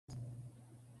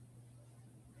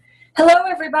Hello,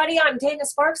 everybody. I'm Dana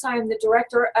Sparks. I am the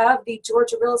director of the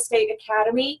Georgia Real Estate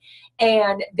Academy,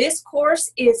 and this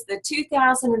course is the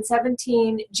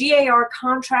 2017 GAR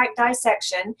Contract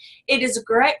Dissection. It is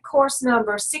GREC course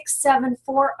number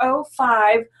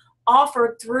 67405,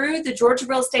 offered through the Georgia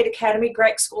Real Estate Academy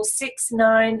GREC School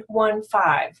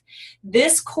 6915.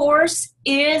 This course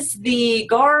is the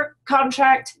GAR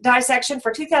Contract Dissection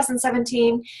for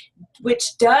 2017,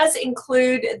 which does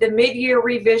include the mid-year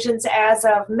revisions as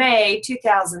of May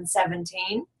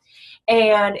 2017.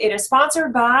 And it is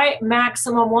sponsored by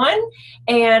Maximum One,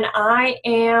 and I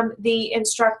am the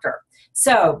instructor.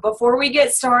 So before we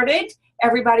get started,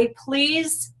 everybody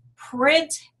please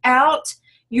print out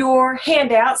your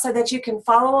handout so that you can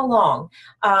follow along.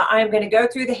 I'm going to go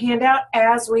through the handout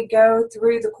as we go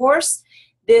through the course.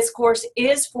 This course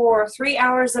is for 3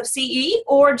 hours of CE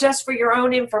or just for your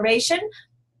own information.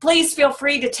 Please feel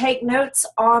free to take notes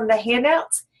on the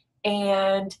handouts,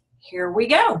 and here we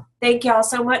go. Thank y'all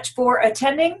so much for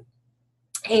attending.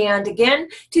 And again,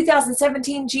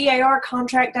 2017 GAR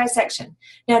Contract Dissection.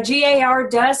 Now, GAR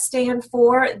does stand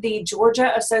for the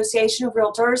Georgia Association of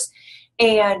Realtors,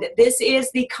 and this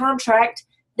is the contract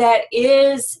that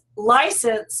is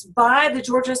licensed by the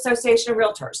Georgia Association of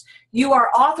Realtors. You are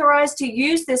authorized to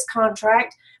use this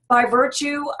contract by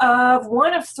virtue of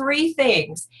one of three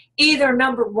things. Either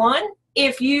number one,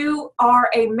 if you are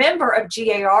a member of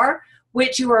GAR,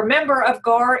 which you are a member of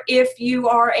GAR if you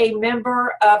are a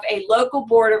member of a local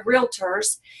board of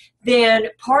realtors, then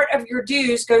part of your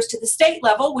dues goes to the state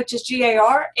level, which is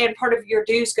GAR, and part of your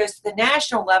dues goes to the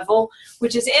national level,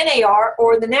 which is NAR,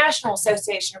 or the National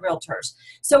Association of Realtors.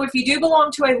 So if you do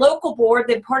belong to a local board,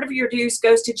 then part of your dues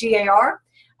goes to GAR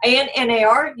and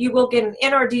NAR. You will get an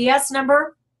NRDS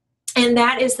number, and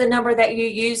that is the number that you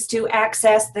use to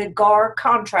access the GAR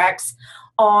contracts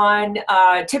on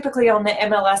typically on the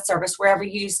MLS service, wherever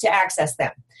you use to access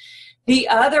them. The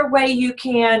other way you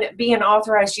can be an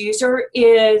authorized user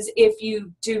is if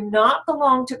you do not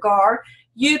belong to GAR,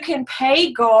 you can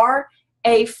pay GAR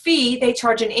a fee. They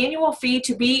charge an annual fee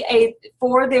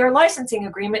for their licensing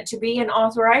agreement to be an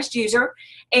authorized user,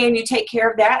 and you take care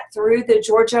of that through the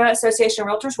Georgia Association of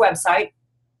Realtors website.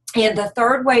 And the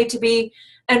third way to be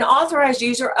an authorized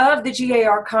user of the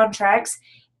GAR contracts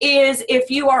is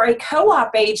if you are a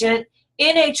co-op agent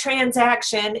in a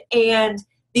transaction and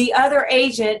the other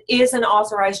agent is an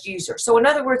authorized user. So in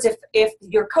other words, if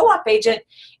your co-op agent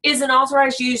is an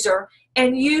authorized user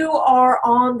and you are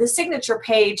on the signature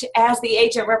page as the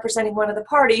agent representing one of the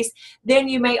parties, then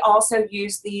you may also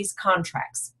use these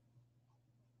contracts.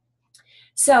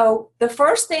 So the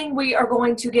first thing we are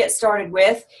going to get started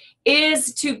with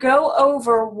is to go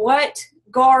over what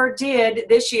GAR did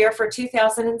this year for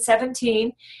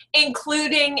 2017,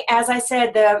 including, as I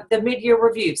said, the mid-year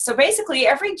review. So basically,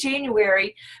 every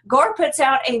January, GAR puts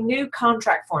out a new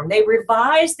contract form. They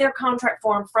revise their contract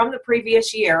form from the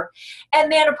previous year,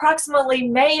 and then approximately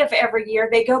May of every year,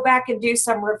 they go back and do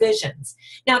some revisions.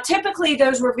 Now, typically,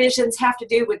 those revisions have to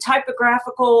do with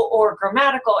typographical or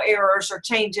grammatical errors or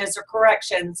changes or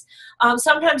corrections.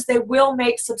 Sometimes they will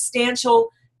make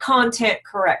substantial content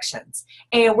corrections,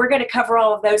 and we're going to cover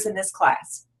all of those in this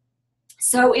class.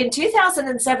 So in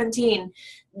 2017,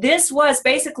 this was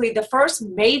basically the first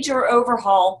major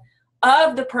overhaul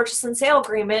of the purchase and sale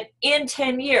agreement in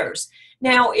 10 years.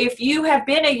 Now, if you have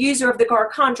been a user of the GAR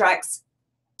contracts,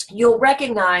 you'll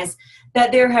recognize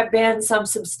that there have been some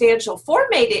substantial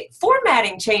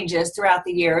formatting changes throughout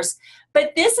the years,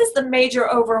 but this is the major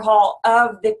overhaul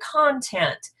of the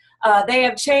content. They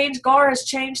have changed, GAR has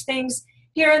changed things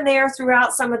here and there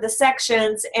throughout some of the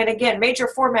sections, and again, major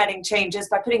formatting changes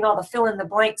by putting all the fill in the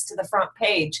blanks to the front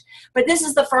page. But this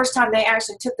is the first time they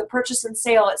actually took the purchase and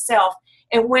sale itself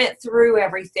and went through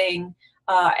everything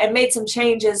and made some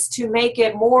changes to make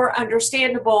it more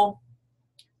understandable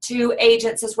to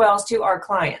agents as well as to our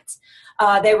clients.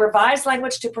 They revised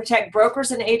language to protect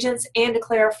brokers and agents and to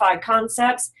clarify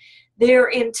concepts. Their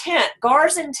intent,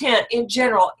 GAR's intent in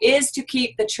general, is to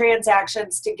keep the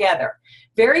transactions together.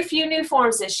 Very few new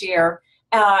forms this year,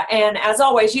 and as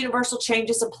always, universal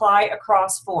changes apply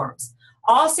across forms.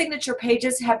 All signature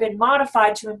pages have been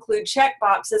modified to include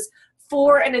checkboxes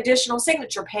for an additional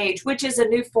signature page, which is a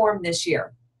new form this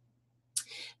year.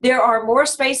 There are more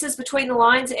spaces between the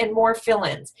lines and more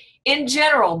fill-ins. In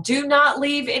general, do not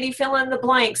leave any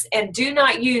fill-in-the-blanks and do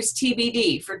not use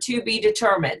TBD for to be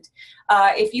determined.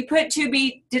 If you put to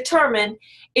be determined,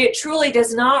 it truly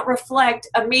does not reflect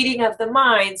a meeting of the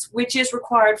minds, which is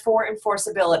required for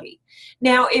enforceability.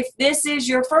 Now, if this is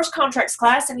your first contracts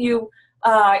class and you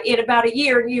in about a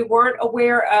year and you weren't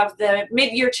aware of the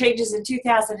mid-year changes in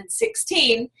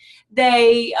 2016,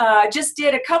 they just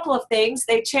did a couple of things.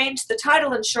 They changed the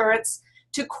title insurance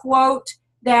to quote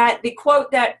that the quote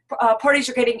that parties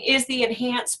are getting is the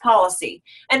enhanced policy.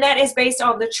 And that is based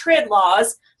on the TRID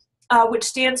laws, which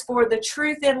stands for the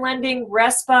Truth in Lending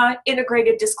RESPA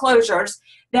Integrated Disclosures.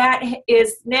 That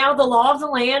is now the law of the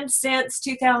land since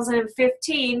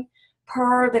 2015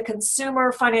 per the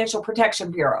Consumer Financial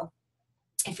Protection Bureau.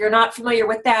 If you're not familiar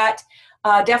with that,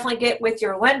 definitely get with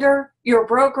your lender, your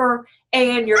broker,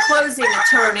 and your closing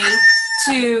attorney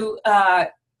to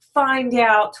find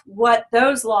out what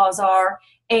those laws are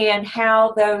and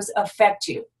how those affect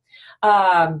you.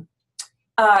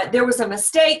 There was a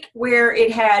mistake where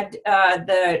it had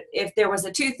if there was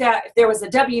a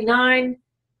W-9,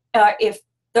 if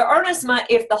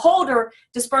the holder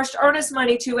dispersed earnest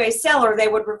money to a seller, they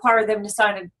would require them to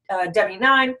sign a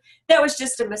W-9. That was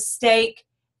just a mistake,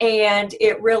 and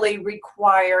it really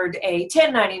required a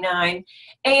 1099.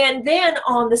 And then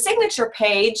on the signature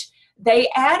page, they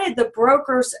added the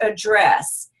broker's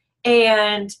address.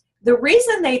 And the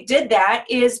reason they did that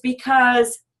is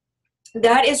because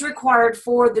that is required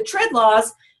for the TRID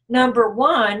laws, number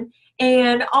one,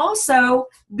 and also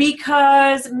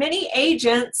because many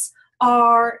agents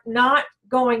are not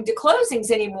going to closings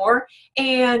anymore,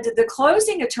 and the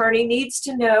closing attorney needs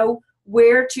to know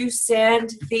where to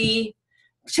send the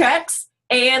checks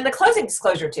and the closing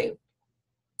disclosure to.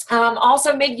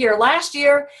 Also, mid-year last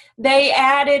year, they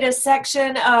added a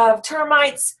section of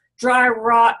termites, dry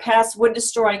rot, pests,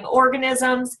 wood-destroying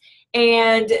organisms,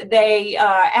 and they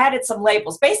added some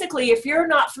labels. Basically, if you're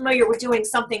not familiar with doing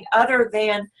something other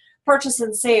than purchase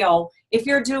and sale, if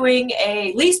you're doing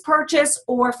a lease purchase,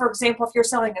 or for example, if you're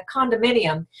selling a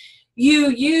condominium,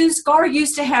 GAR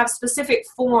used to have specific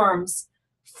forms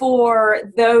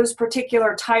for those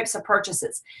particular types of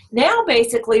purchases. Now,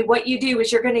 basically, what you do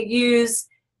is you're going to use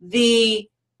the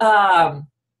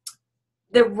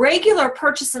regular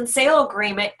purchase and sale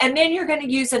agreement, and then you're going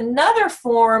to use another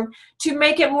form to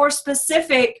make it more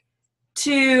specific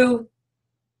to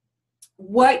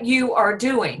what you are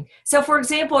doing. So, for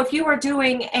example, if you are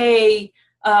doing a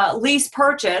lease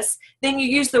purchase, then you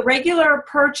use the regular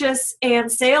purchase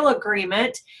and sale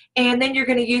agreement, and then you're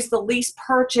going to use the lease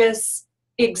purchase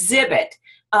exhibit.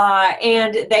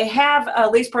 And they have a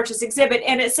lease purchase exhibit,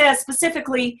 and it says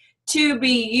specifically to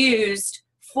be used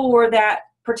for that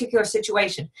particular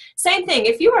situation. Same thing,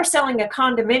 if you are selling a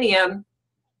condominium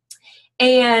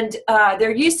and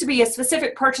there used to be a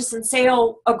specific purchase and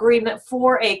sale agreement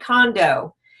for a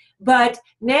condo, but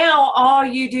now all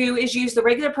you do is use the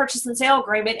regular purchase and sale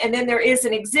agreement, and then there is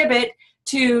an exhibit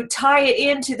to tie it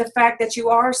into the fact that you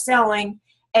are selling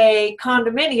a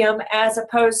condominium as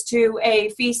opposed to a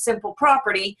fee simple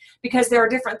property, because there are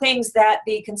different things that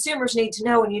the consumers need to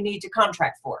know and you need to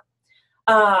contract for.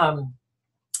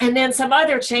 And then some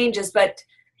other changes, but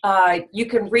you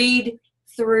can read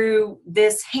through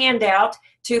this handout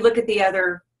to look at the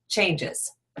other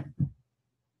changes.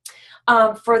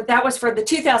 That was for the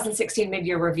 2016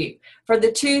 mid-year review. For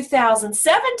the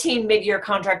 2017 mid-year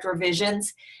contract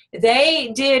revisions,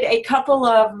 they did a couple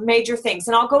of major things,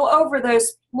 and I'll go over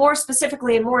those more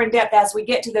specifically and more in depth as we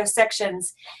get to those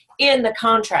sections in the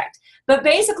contract. But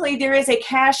basically, there is a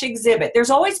cash exhibit. There's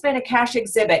always been a cash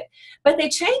exhibit, but they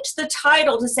changed the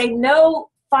title to say no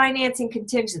financing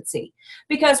contingency,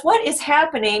 because what is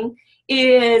happening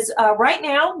is right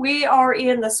now we are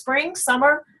in the spring,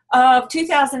 summer of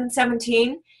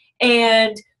 2017,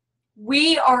 and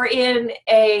we are in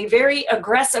a very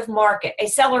aggressive market, a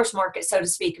seller's market, so to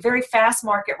speak, a very fast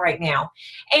market right now.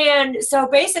 And so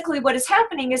basically what is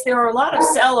happening is there are a lot of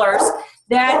sellers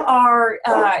that are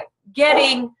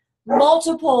getting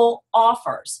multiple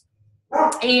offers.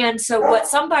 And so what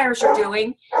some buyers are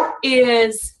doing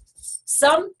is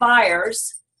some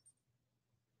buyers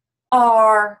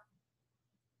are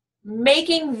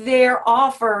making their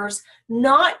offers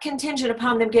not contingent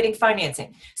upon them getting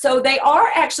financing. So they are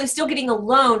actually still getting a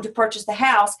loan to purchase the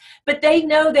house, but they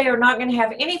know they are not going to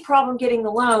have any problem getting the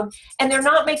loan, and they're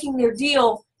not making their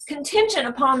deal contingent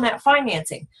upon that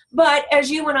financing. But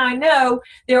as you and I know,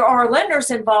 there are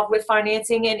lenders involved with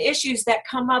financing and issues that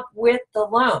come up with the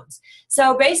loans.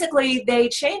 So basically, they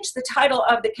changed the title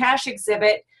of the cash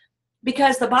exhibit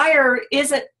because the buyer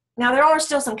isn't. Now, there are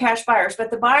still some cash buyers,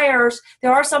 but there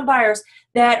are some buyers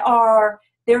that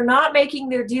they're not making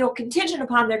their deal contingent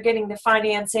upon their getting the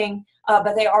financing,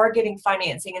 but they are getting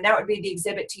financing, and that would be the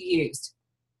exhibit to use.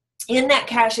 In that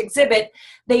cash exhibit,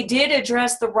 they did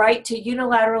address the right to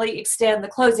unilaterally extend the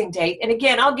closing date. And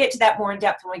again, I'll get to that more in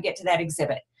depth when we get to that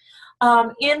exhibit.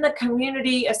 in the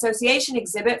Community Association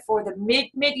exhibit for the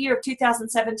mid-year of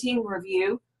 2017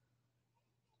 review,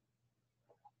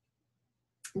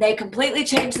 they completely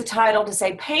changed the title to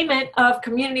say Payment of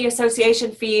Community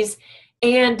Association Fees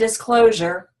and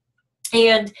Disclosure,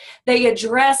 and they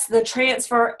address the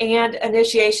transfer and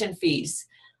initiation fees.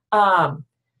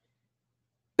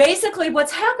 Basically,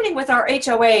 what's happening with our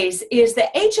HOAs is the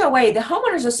HOA, the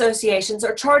homeowners associations,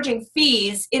 are charging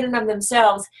fees in and of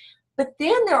themselves, but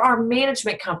then there are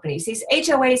management companies. These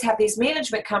HOAs have these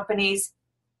management companies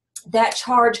that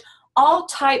charge all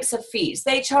types of fees.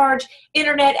 They charge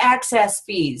internet access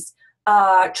fees,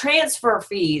 transfer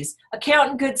fees,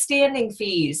 account in good standing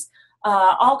fees,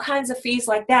 all kinds of fees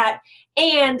like that.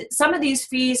 And some of these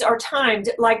fees are timed,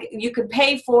 like you could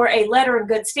pay for a letter in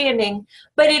good standing,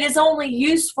 but it is only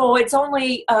useful, it's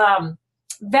only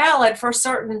valid for a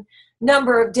certain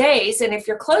number of days. And if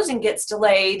your closing gets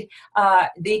delayed,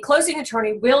 the closing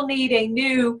attorney will need a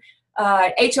new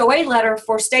HOA letter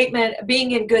for statement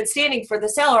being in good standing for the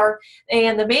seller,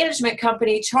 and the management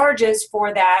company charges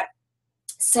for that.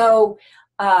 So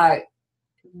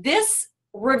this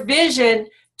revision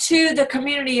to the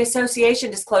community association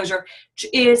disclosure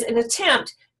is an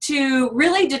attempt to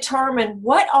really determine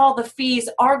what all the fees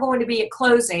are going to be at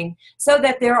closing so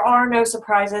that there are no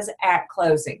surprises at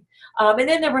closing. And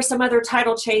then there were some other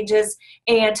title changes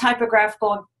and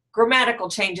typographical and grammatical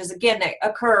changes, again, that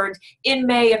occurred in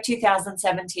May of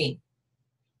 2017.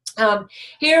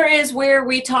 Here is where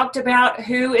we talked about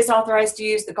who is authorized to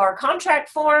use the GAR contract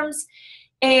forms,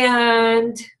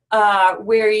 and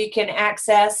where you can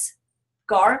access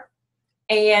GAR,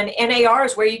 and NAR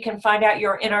is where you can find out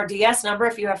your NRDS number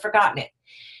if you have forgotten it.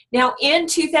 Now, in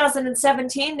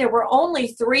 2017, there were only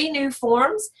 3 new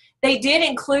forms. They did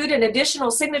include an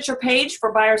additional signature page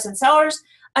for buyers and sellers,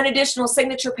 an additional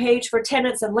signature page for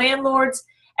tenants and landlords,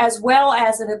 as well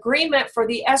as an agreement for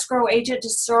the escrow agent to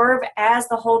serve as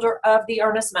the holder of the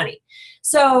earnest money.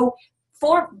 So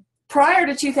prior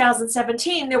to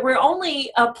 2017, there were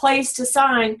only a place to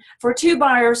sign for 2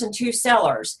 buyers and 2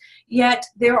 sellers. Yet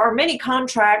there are many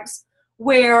contracts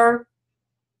where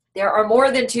there are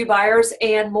more than 2 buyers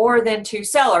and more than 2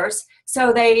 sellers.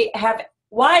 So they have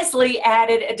wisely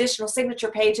added additional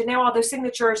signature page, and now all those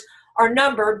signatures are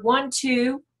numbered 1,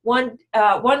 2, 1,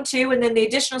 2, and then the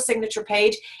additional signature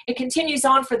page. It continues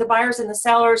on for the buyers and the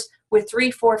sellers with 3,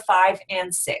 4, 5,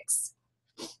 and 6.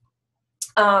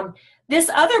 This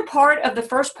other part of the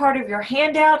first part of your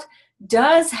handout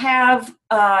does have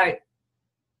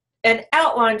an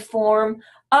outline form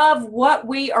of what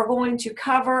we are going to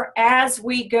cover as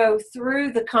we go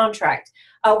through the contract.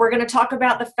 We're going to talk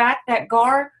about the fact that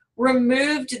GAR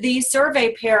removed the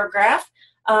survey paragraph,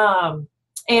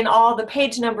 and all the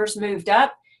page numbers moved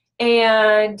up,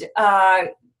 and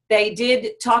they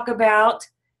did talk about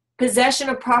possession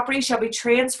of property shall be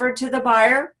transferred to the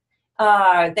buyer.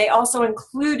 They also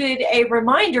included a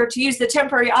reminder to use the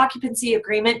temporary occupancy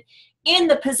agreement in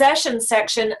the possession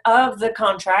section of the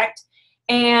contract,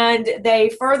 and they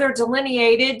further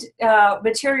delineated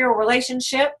material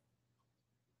relationship.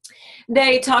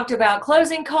 They talked about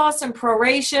closing costs and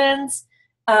prorations,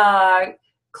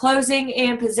 closing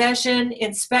and possession,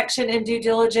 inspection and due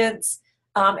diligence.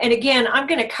 And again, I'm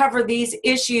going to cover these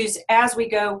issues as we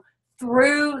go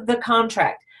through the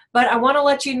contract. But I want to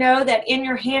let you know that in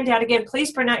your handout, again,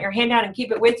 please print out your handout and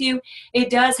keep it with you. It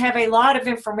does have a lot of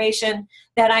information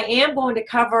that I am going to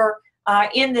cover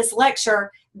in this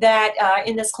lecture, that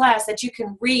in this class, that you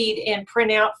can read and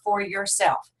print out for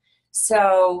yourself.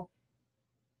 So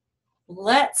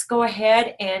let's go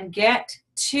ahead and get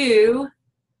to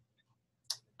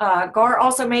GAR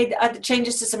also made the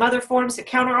changes to some other forms to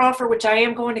counteroffer, which I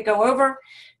am going to go over.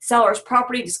 Seller's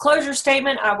property disclosure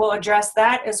statement, I will address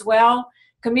that as well.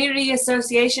 Community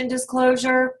association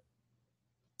disclosure,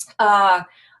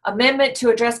 amendment to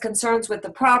address concerns with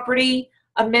the property,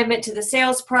 amendment to the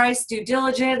sales price, due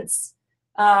diligence.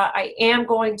 I am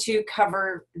going to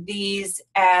cover these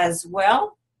as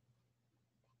well.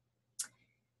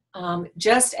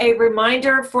 Just a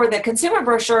reminder, for the consumer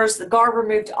brochures, the GAR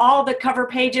removed all the cover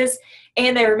pages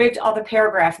and they removed all the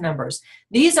paragraph numbers.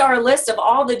 These are a list of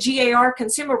all the GAR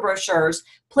consumer brochures.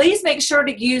 Please make sure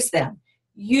to use them.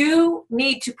 You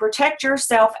need to protect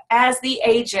yourself as the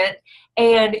agent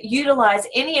and utilize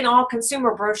any and all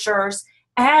consumer brochures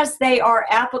as they are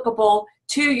applicable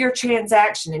to your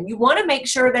transaction. And you want to make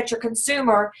sure that your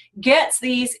consumer gets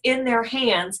these in their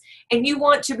hands, and you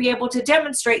want to be able to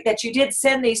demonstrate that you did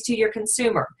send these to your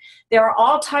consumer. There are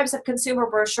all types of consumer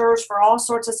brochures for all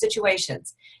sorts of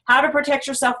situations. How to protect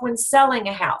yourself when selling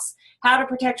a house, how to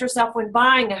protect yourself when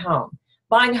buying a home,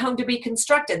 buying a home to be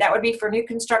constructed. That would be for new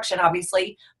construction,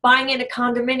 obviously. Buying in a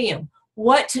condominium.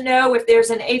 What to know if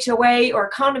there's an HOA or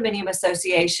condominium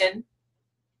association.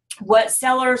 What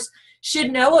sellers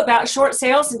should know about short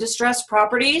sales and distressed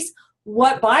properties.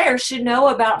 What buyers should know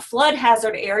about flood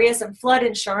hazard areas and flood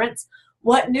insurance.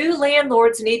 What new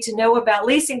landlords need to know about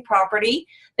leasing property.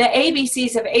 The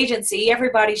ABCs of agency,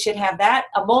 everybody should have that.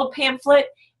 A mold pamphlet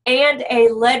and a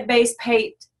lead-based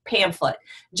paint pamphlet.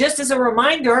 Just as a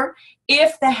reminder,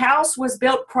 if the house was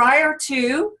built prior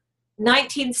to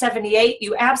 1978,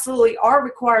 you absolutely are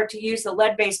required to use the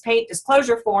lead-based paint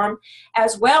disclosure form,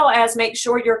 as well as make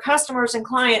sure your customers and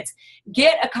clients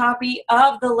get a copy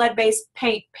of the lead-based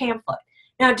paint pamphlet.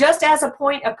 Now, just as a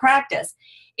point of practice,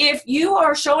 if you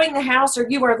are showing the house or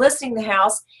you are listing the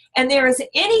house and there is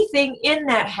anything in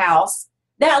that house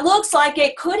that looks like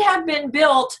it could have been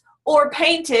built or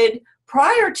painted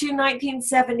prior to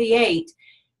 1978,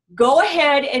 go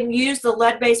ahead and use the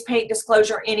lead-based paint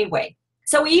disclosure anyway.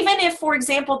 So even if, for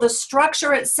example, the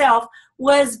structure itself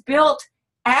was built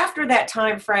after that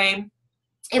time frame,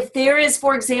 if there is,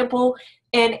 for example,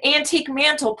 an antique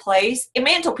mantelpiece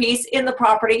in the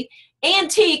property,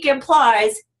 antique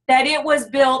implies that it was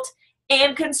built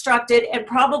and constructed and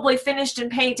probably finished and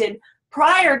painted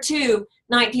prior to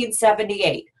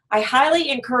 1978. I highly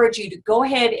encourage you to go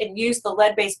ahead and use the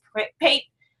lead-based paint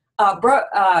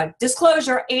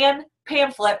disclosure and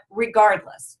pamphlet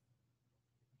regardless.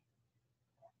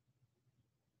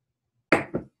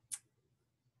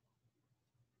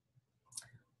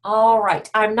 All right,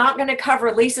 I'm not going to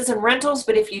cover leases and rentals,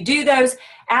 but if you do those,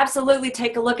 absolutely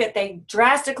take a look at, they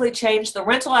drastically changed the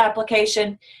rental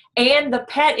application and the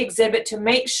pet exhibit to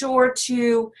make sure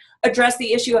to address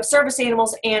the issue of service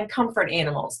animals and comfort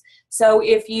animals. So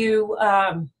if you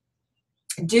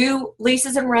do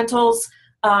leases and rentals,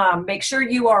 make sure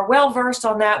you are well versed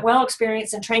on that, well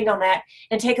experienced and trained on that,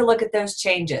 and take a look at those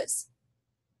changes.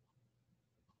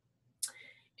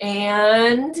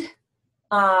 And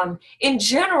in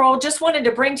general, just wanted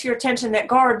to bring to your attention that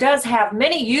GAR does have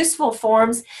many useful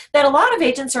forms that a lot of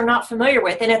agents are not familiar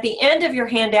with. And at the end of your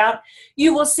handout,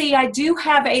 you will see I do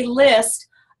have a list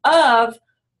of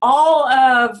all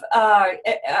of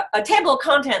a table of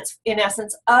contents, in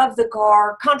essence, of the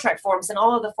GAR contract forms and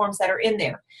all of the forms that are in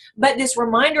there. But this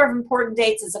reminder of important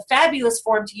dates is a fabulous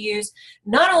form to use,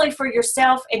 not only for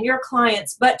yourself and your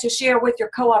clients, but to share with your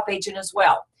co-op agent as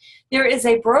well. There is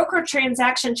a broker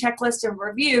transaction checklist and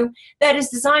review that is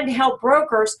designed to help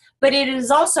brokers, but it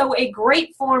is also a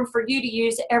great form for you to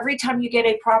use every time you get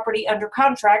a property under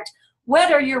contract,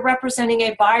 whether you're representing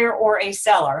a buyer or a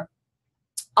seller.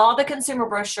 All the consumer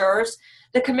brochures,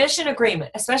 the commission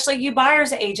agreement, especially you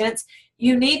buyer's agents,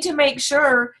 you need to make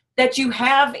sure that you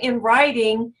have in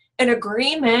writing an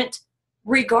agreement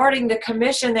regarding the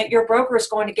commission that your broker is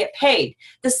going to get paid.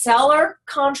 The seller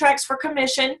contracts for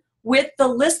commission with the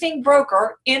listing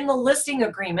broker in the listing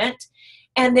agreement,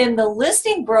 and then the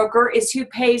listing broker is who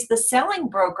pays the selling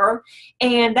broker,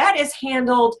 and that is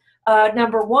handled,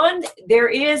 number one, there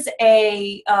is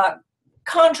a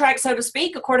contract, so to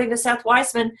speak, according to Seth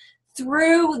Weissman,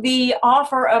 through the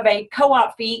offer of a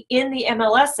co-op fee in the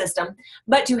MLS system.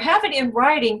 But to have it in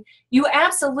writing, you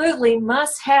absolutely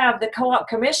must have the co-op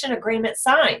commission agreement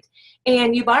signed.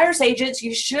 And you buyer's agents,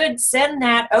 you should send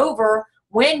that over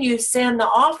when you send the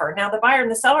offer. Now, the buyer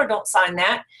and the seller don't sign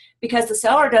that because the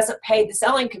seller doesn't pay the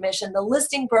selling commission. The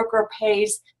listing broker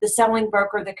pays the selling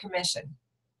broker the commission.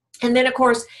 And then, of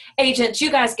course, agents,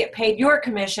 you guys get paid your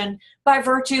commission by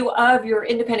virtue of your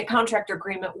independent contractor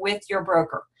agreement with your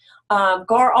broker.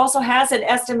 GAR also has an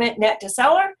estimate net to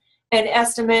seller, an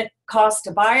estimate cost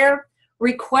to buyer,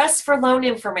 requests for loan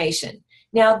information.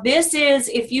 Now, this is,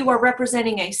 if you are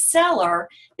representing a seller,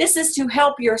 this is to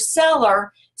help your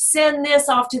seller send this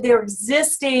off to their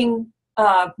existing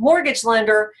mortgage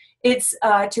lender. It's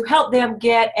to help them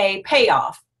get a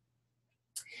payoff.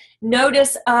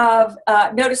 Notice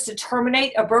to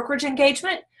terminate a brokerage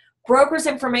engagement, broker's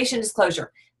information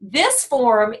disclosure. This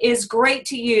form is great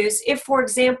to use if, for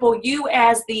example, you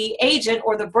as the agent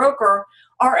or the broker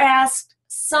are asked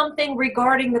something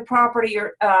regarding the property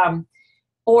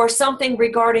or something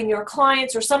regarding your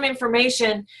clients or some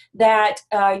information that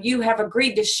you have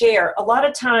agreed to share. A lot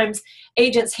of times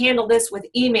agents handle this with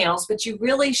emails, but you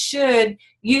really should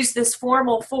use this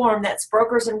formal form that's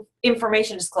broker's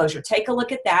information disclosure. Take a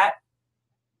look at that.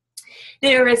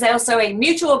 There is also a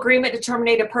mutual agreement to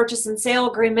terminate a purchase and sale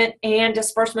agreement and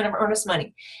disbursement of earnest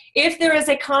money. If there is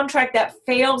a contract that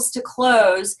fails to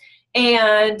close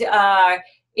and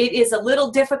it is a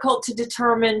little difficult to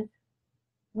determine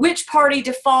which party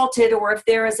defaulted, or if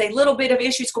there is a little bit of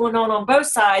issues going on both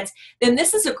sides, then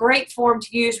this is a great form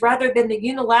to use rather than the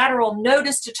unilateral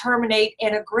notice to terminate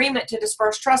and agreement to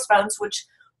disperse trust funds, which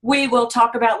we will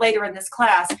talk about later in this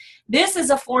class. This is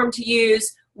a form to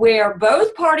use where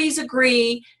both parties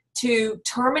agree to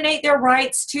terminate their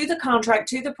rights to the contract,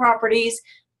 to the properties,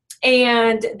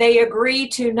 and they agree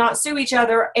to not sue each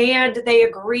other, and they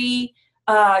agree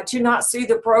to not sue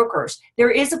the brokers.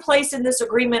 There is a place in this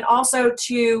agreement also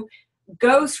to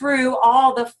go through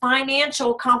all the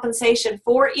financial compensation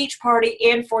for each party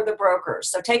and for the brokers.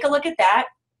 So take a look at that.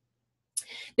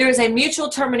 There is a mutual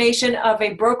termination of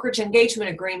a brokerage engagement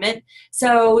agreement.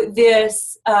 So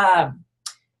this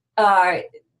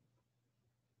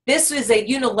is a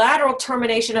unilateral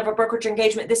termination of a brokerage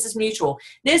engagement. This is mutual.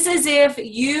 This is if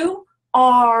you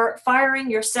are firing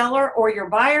your seller or your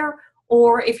buyer,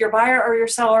 or if your buyer or your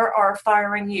seller are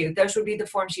firing you. Those would be the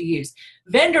forms you use.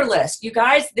 Vendor list. You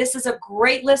guys, this is a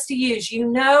great list to use. You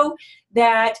know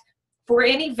that for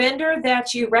any vendor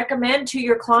that you recommend to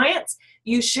your clients,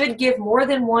 you should give more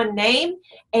than one name,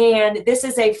 and this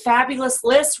is a fabulous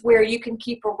list where you can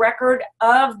keep a record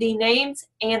of the names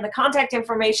and the contact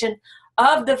information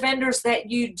of the vendors that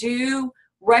you do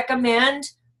recommend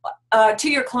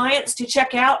to your clients to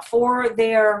check out for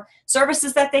their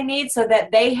services that they need, so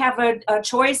that they have a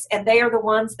choice and they are the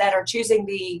ones that are choosing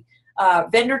the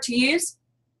vendor to use.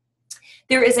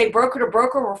 There is a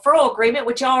broker-to-broker referral agreement,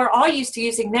 which y'all are all used to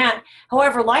using that.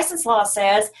 However, license law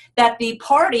says that the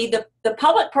party, the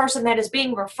public person that is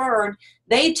being referred,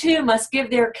 they too must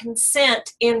give their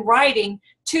consent in writing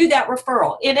to that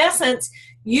referral. In essence,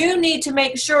 you need to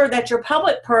make sure that your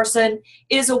public person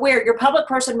is aware. Your public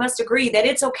person must agree that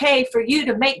it's okay for you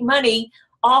to make money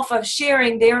off of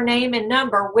sharing their name and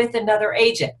number with another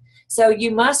agent. So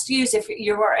you must use, if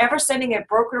you are ever sending a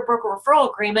broker-to-broker referral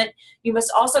agreement, you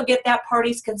must also get that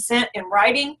party's consent in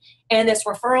writing, and this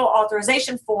referral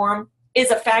authorization form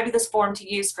is a fabulous form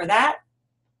to use for that.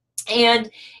 And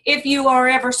if you are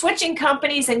ever switching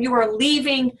companies and you are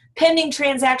leaving pending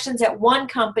transactions at one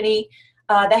company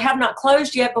that have not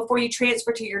closed yet before you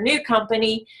transfer to your new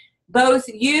company, both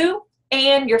you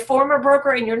and your former broker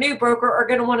and your new broker are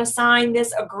going to want to sign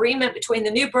this agreement between the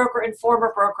new broker and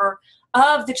former broker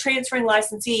of the transferring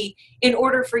licensee in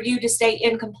order for you to stay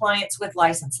in compliance with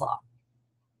license law.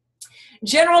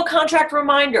 General contract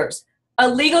reminders. A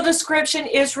legal description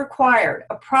is required.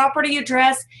 A property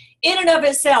address in and of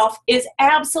itself is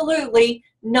absolutely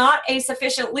not a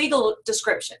sufficient legal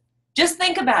description. Just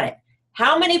think about it.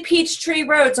 How many Peachtree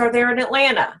roads are there in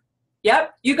Atlanta?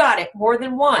 Yep, you got it, more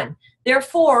than one.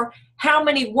 Therefore, how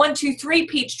many 1, 2, 3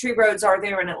 Peachtree roads are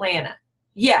there in Atlanta?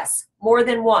 Yes, more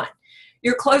than one.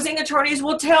 Your closing attorneys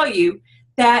will tell you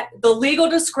that the legal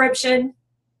description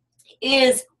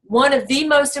is one of the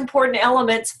most important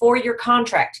elements for your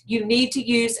contract. You need to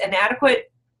use an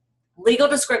adequate legal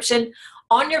description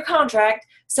on your contract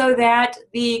so that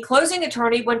the closing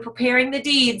attorney, when preparing the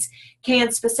deeds,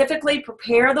 can specifically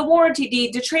prepare the warranty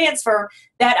deed to transfer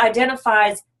that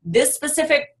identifies this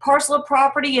specific parcel of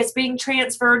property as being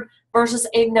transferred versus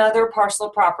another parcel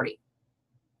of property.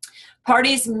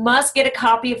 Parties must get a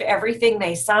copy of everything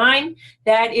they sign.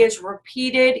 That is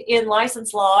repeated in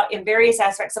license law, in various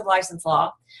aspects of license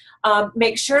law.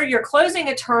 Make sure your closing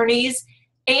attorneys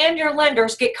and your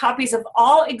lenders get copies of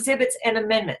all exhibits and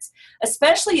amendments,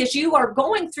 especially as you are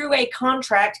going through a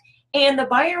contract and the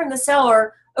buyer and the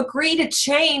seller agree to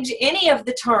change any of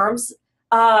the terms.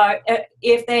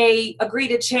 If they agree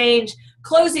to change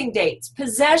closing dates,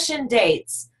 possession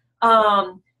dates,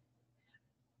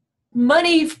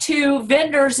 money to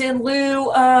vendors in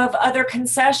lieu of other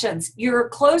concessions, your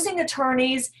closing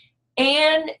attorneys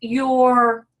and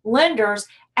your lenders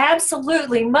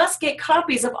absolutely must get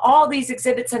copies of all these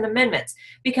exhibits and amendments,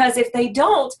 because if they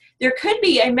don't, there could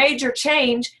be a major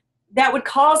change that would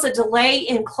cause a delay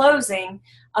in closing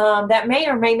that may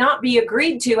or may not be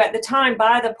agreed to at the time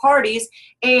by the parties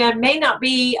and may not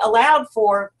be allowed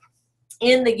for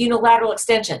in the unilateral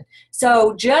extension.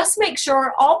 So just make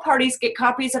sure all parties get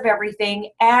copies of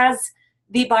everything as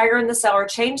the buyer and the seller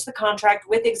change the contract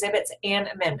with exhibits and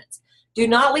amendments. Do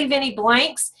not leave any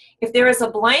blanks. If there is a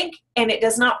blank and it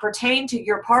does not pertain to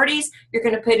your parties, you're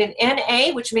going to put an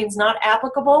NA, which means not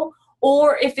applicable.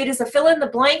 Or if it is a fill in the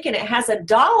blank and it has a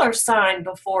dollar sign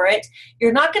before it,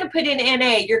 you're not going to put in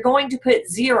NA, you're going to put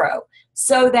 0,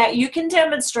 so that you can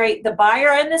demonstrate the buyer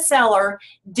and the seller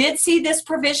did see this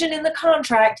provision in the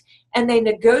contract and they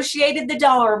negotiated the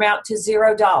dollar amount to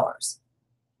 $0.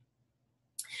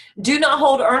 Do not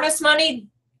hold earnest money.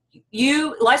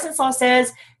 license law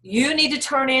says you need to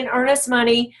turn in earnest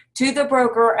money to the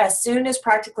broker as soon as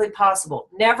practically possible.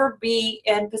 Never be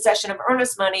in possession of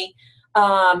earnest money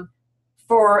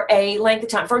for a length of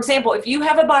time. For example, if you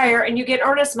have a buyer and you get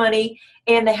earnest money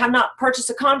and they have not purchased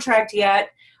a contract yet,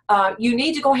 you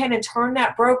need to go ahead and turn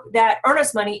that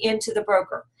earnest money into the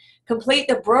broker. Complete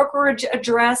the brokerage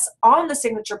address on the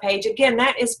signature page. Again,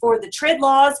 that is for the TRID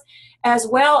laws, as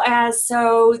well as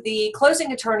so the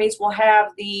closing attorneys will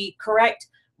have the correct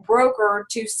broker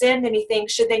to send anything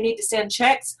should they need to send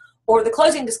checks or the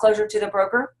closing disclosure to the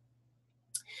broker.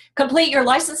 Complete your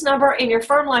license number and your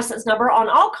firm license number on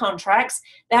all contracts.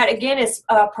 That, again, is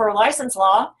per license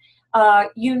law.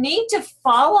 You need to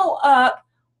follow up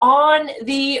on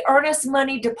the earnest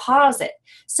money deposit.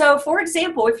 So, for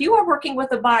example, if you are working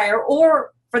with a buyer,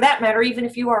 or for that matter, even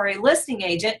if you are a listing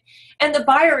agent, and the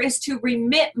buyer is to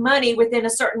remit money within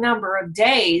a certain number of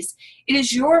days, it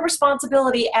is your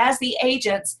responsibility as the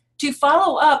agents to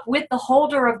follow up with the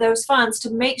holder of those funds to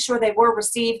make sure they were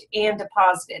received and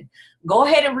deposited. Go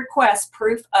ahead and request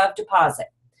proof of deposit.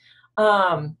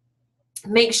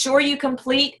 Make sure you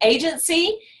complete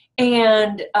agency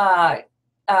and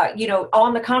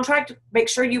on the contract, make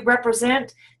sure you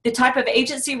represent the type of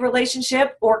agency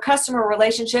relationship or customer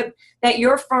relationship that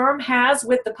your firm has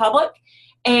with the public,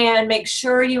 and make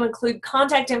sure you include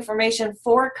contact information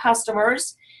for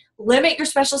customers. Limit your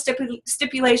special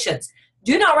stipulations.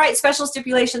 Do not write special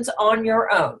stipulations on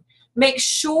your own. Make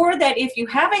sure that if you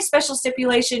have a special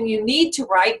stipulation you need to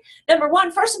write, number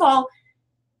one, first of all,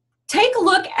 take a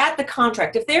look at the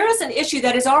contract. If there is an issue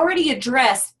that is already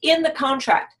addressed in the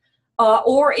contract,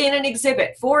 or in an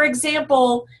exhibit, for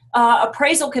example,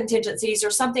 appraisal contingencies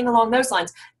or something along those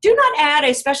lines, do not add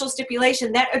a special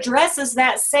stipulation that addresses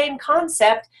that same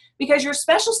concept, because your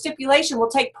special stipulation will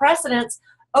take precedence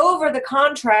over the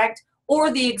contract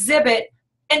or the exhibit,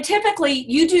 and typically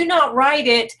you do not write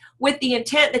it with the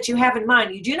intent that you have in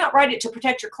mind. You do not write it to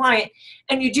protect your client,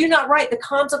 and you do not write the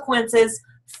consequences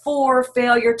for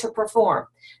failure to perform.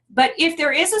 But if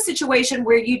there is a situation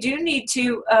where you do need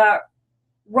to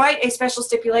write a special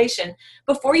stipulation,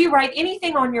 before you write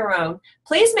anything on your own,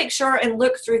 please make sure and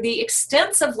look through the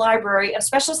extensive library of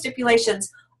special stipulations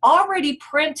already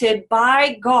printed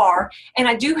by GAR, and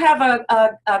I do have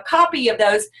a copy of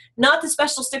those, not the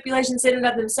special stipulations in and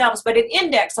of themselves, but an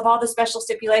index of all the special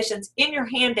stipulations in your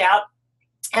handout,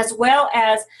 as well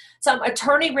as some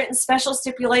attorney-written special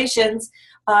stipulations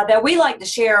that we like to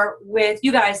share with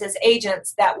you guys as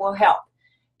agents that will help.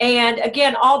 And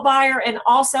again, all buyer and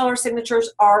all seller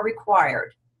signatures are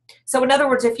required. So in other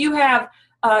words, if you have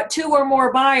 2 or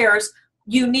more buyers,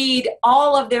 you need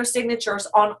all of their signatures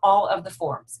on all of the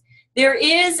forms. There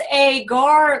is a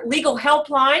GAR legal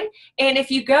helpline, and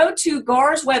if you go to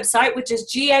GAR's website, which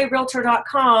is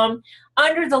garealtor.com,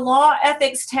 under the Law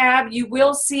Ethics tab, you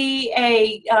will see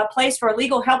a place for a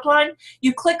legal helpline.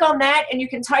 You click on that, and you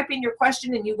can type in your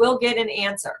question, and you will get an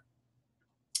answer.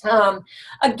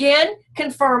 Again,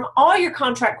 confirm all your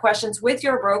contract questions with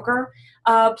your broker.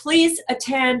 Please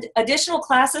attend additional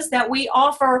classes that we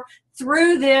offer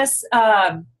through this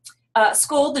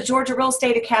school, the Georgia Real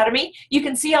Estate Academy. You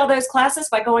can see all those classes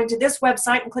by going to this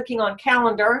website and clicking on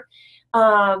calendar.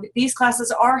 These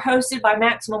classes are hosted by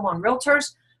Maximum on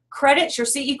Realtors. Credits, your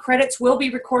CE credits will be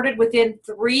recorded within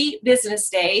 3 business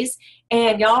days,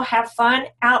 and y'all have fun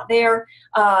out there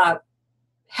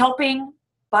helping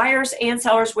buyers and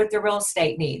sellers with their real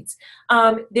estate needs.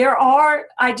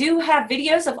 I do have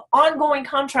videos of ongoing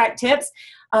contract tips.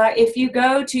 If you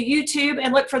go to YouTube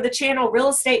and look for the channel Real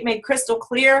Estate Made Crystal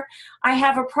Clear, I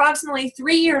have approximately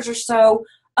 3 years or so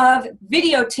of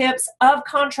video tips of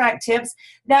contract tips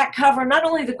that cover not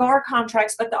only the GAR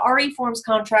contracts, but the RE Forms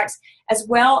contracts, as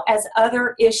well as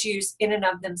other issues in and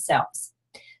of themselves.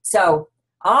 So,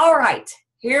 all right,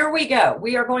 here we go.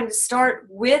 We are going to start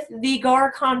with the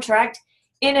GAR contract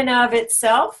in and of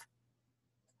itself.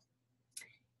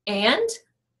 And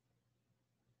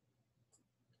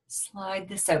slide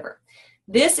this over.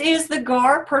 This is the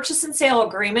GAR Purchase and Sale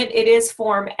Agreement. It is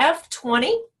Form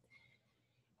F20.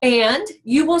 And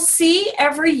you will see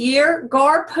every year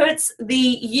GAR puts the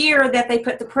year that they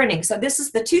put the printing. So this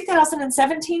is the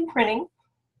 2017 printing.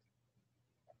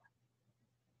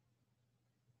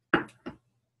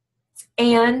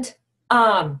 And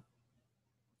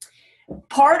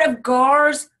part of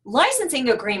GAR's licensing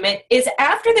agreement is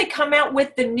after they come out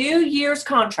with the new year's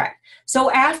contract.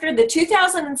 So after the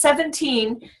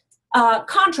 2017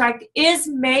 contract is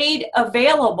made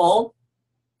available,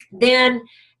 then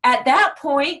at that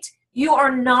point, you are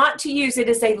not to use it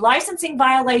as a licensing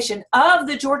violation of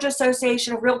the Georgia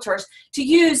Association of Realtors to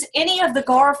use any of the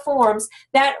GAR forms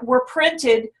that were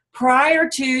printed prior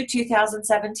to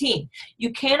 2017.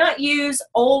 You cannot use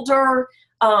older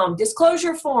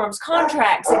disclosure forms,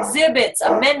 contracts, exhibits,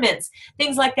 amendments,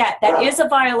 things like that. That is a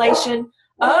violation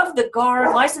of the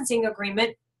GAR licensing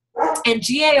agreement, and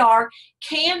GAR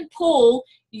can pull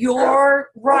your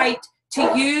right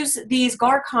to use these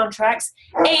GAR contracts,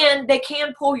 and they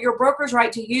can pull your broker's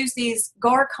right to use these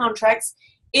GAR contracts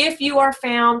if you are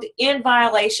found in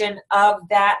violation of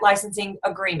that licensing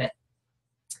agreement.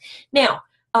 Now,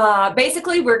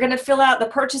 basically, we're going to fill out the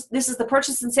purchase. This is the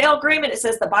purchase and sale agreement. It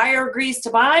says the buyer agrees to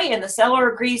buy and the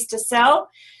seller agrees to sell.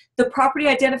 The property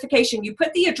identification, you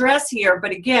put the address here,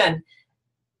 but again,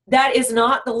 that is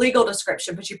not the legal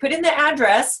description, but you put in the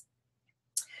address.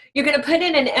 You're going to put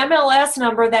in an MLS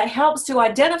number that helps to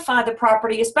identify the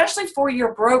property, especially for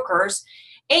your brokers.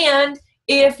 And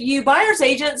if you buyer's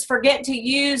agents forget to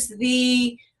use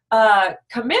the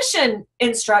commission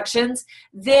instructions,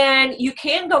 then you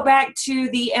can go back to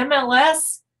the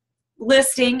MLS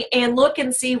listing and look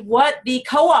and see what the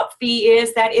co-op fee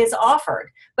is that is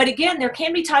offered. But again, there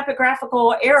can be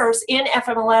typographical errors in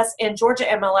FMLS and Georgia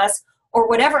MLS or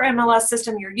whatever MLS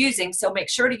system you're using, so make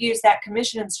sure to use that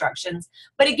commission instructions.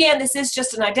 But again, this is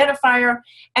just an identifier,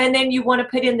 and then you want to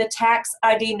put in the tax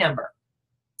ID number.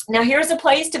 Now here's a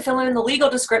place to fill in the legal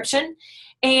description,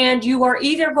 and you are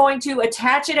either going to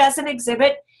attach it as an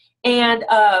exhibit, and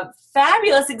a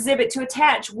fabulous exhibit to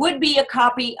attach would be a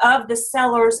copy of the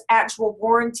seller's actual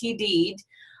warranty deed,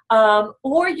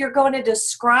 or you're going to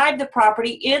describe the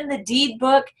property in the deed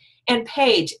book and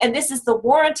page. And this is the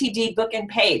warranty deed book and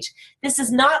page. This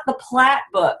is not the plat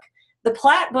book. The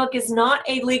plat book is not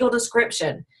a legal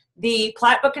description. The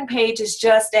plat book and page is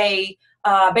just a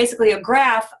basically a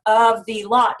graph of the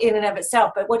lot in and of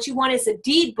itself. But what you want is a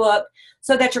deed book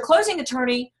so that your closing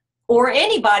attorney or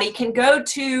anybody can go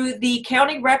to the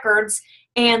county records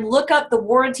and look up the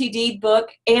warranty deed book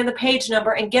and the page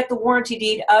number and get the warranty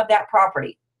deed of that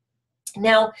property.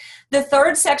 Now, the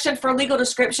third section for legal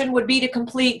description would be to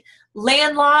complete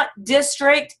land lot,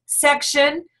 district,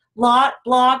 section, lot,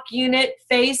 block, unit,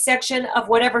 phase, section of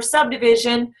whatever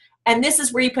subdivision, and this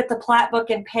is where you put the plat book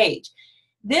and page.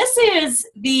 This is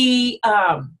the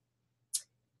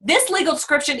this legal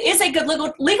description is a good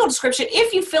legal description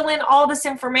if you fill in all this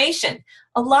information.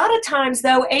 A lot of times,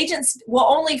 though, agents will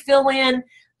only fill in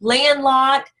land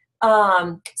lot,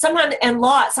 sometimes and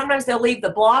lot. Sometimes they'll leave the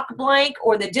block blank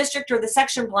or the district or the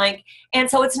section blank, and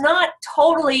so it's not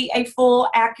totally a full,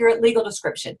 accurate legal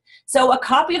description. So a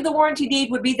copy of the warranty deed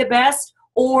would be the best,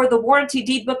 or the warranty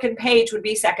deed book and page would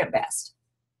be second best.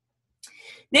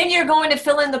 Then you're going to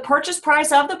fill in the purchase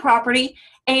price of the property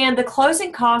and the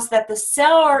closing costs that the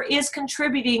seller is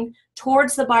contributing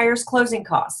towards the buyer's closing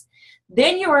costs.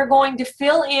 Then you are going to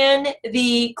fill in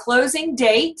the closing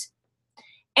date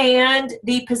and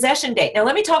the possession date. Now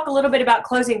let me talk a little bit about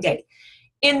closing date.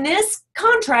 In this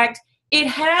contract, it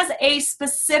has a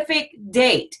specific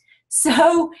date.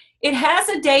 So it has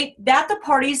a date that the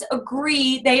parties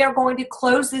agree they are going to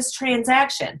close this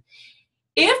transaction.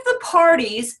 If the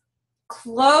parties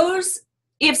close,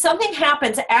 if something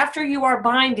happens after you are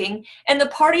binding and the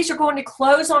parties are going to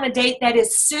close on a date that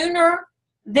is sooner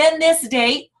than this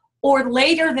date or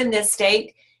later than this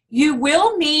date, you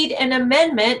will need an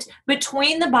amendment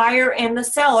between the buyer and the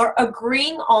seller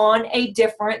agreeing on a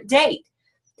different date.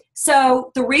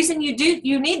 So the reason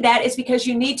you need that is because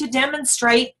you need to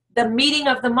demonstrate the meeting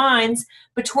of the minds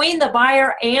between the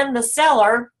buyer and the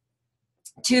seller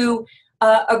to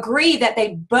agree that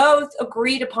they both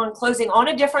agreed upon closing on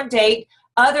a different date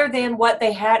other than what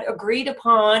they had agreed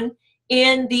upon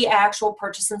in the actual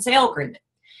purchase and sale agreement.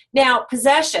 Now,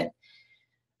 possession.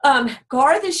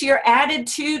 GAR this year added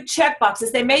 2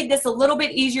 checkboxes. They made this a little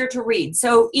bit easier to read.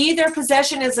 So either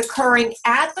possession is occurring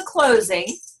at the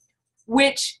closing,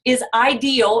 which is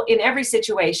ideal in every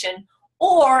situation,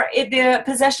 or if the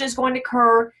possession is going to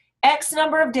occur X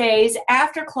number of days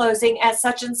after closing at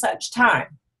such and such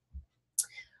time.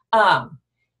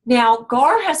 Now,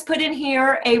 GAR has put in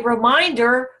here a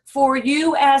reminder for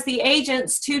you as the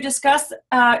agents to discuss,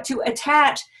 to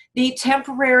attach the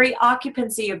temporary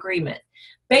occupancy agreement.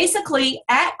 Basically,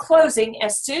 at closing,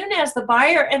 as soon as the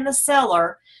buyer and the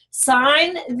seller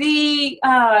sign the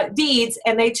deeds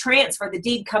and they transfer, the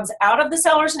deed comes out of the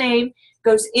seller's name,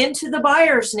 goes into the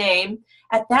buyer's name,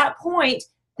 at that point,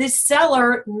 the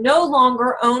seller no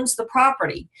longer owns the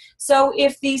property. So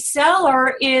if the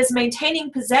seller is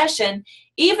maintaining possession,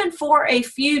 even for a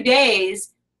few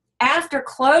days after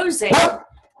closing,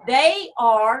 they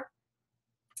are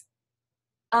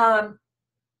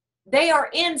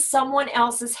in someone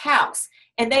else's house.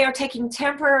 and they are taking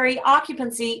temporary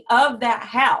occupancy of that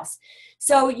house.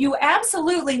 So you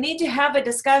absolutely need to have a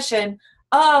discussion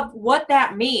of what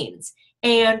that means.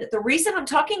 And the reason I'm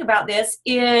talking about this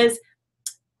is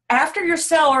after your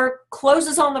seller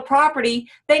closes on the property,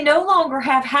 they no longer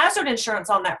have hazard insurance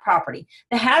on that property.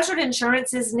 The hazard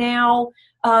insurance is now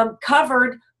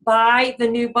covered by the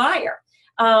new buyer.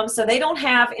 So they don't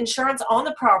have insurance on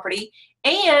the property,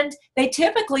 and they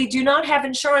typically do not have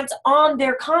insurance on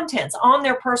their contents, on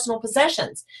their personal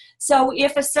possessions. So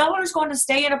if a seller is going to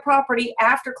stay in a property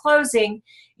after closing,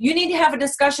 you need to have a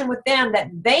discussion with them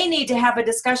that they need to have a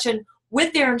discussion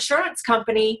with their insurance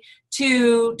company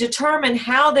to determine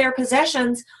how their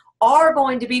possessions are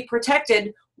going to be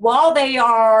protected while they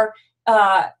are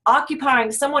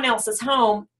occupying someone else's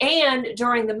home and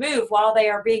during the move while they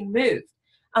are being moved.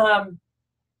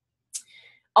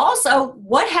 Also,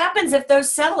 what happens if those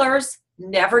sellers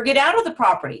never get out of the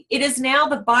property? It is now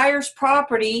the buyer's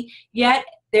property, yet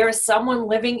there is someone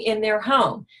living in their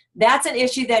home. That's an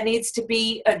issue that needs to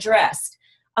be addressed.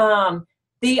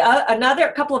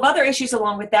 Another couple of other issues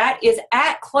along with that is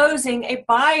at closing, a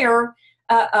buyer,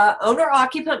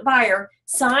 owner-occupant buyer,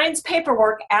 signs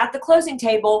paperwork at the closing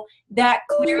table that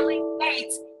clearly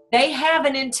states they have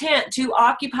an intent to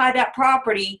occupy that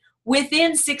property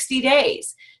within 60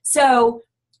 days. So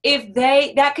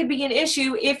that could be an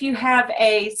issue if you have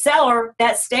a seller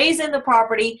that stays in the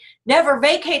property, never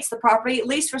vacates the property, at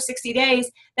least for 60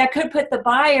 days, that could put the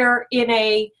buyer in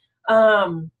a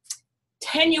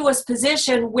tenuous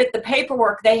position with the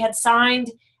paperwork they had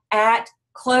signed at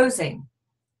closing.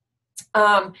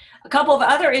 A couple of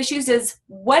other issues is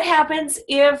what happens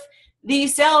if the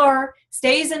seller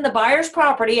stays in the buyer's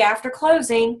property after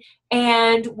closing,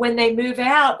 and when they move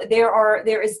out,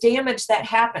 there is damage that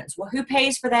happens. Well, who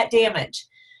pays for that damage?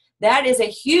 That is a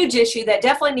huge issue that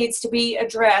definitely needs to be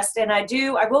addressed, and I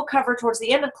will cover towards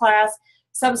the end of class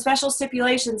some special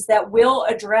stipulations that will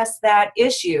address that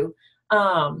issue,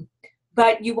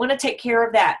 but you want to take care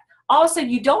of that. Also,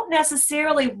 you don't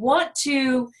necessarily want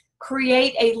to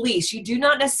create a lease. You do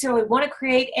not necessarily want to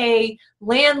create a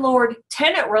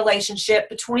landlord-tenant relationship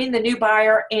between the new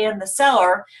buyer and the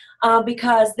seller,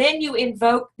 because then you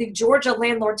invoke the Georgia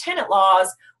landlord-tenant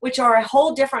laws, which are a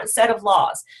whole different set of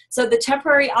laws. So the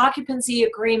temporary occupancy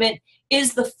agreement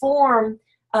is the form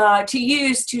to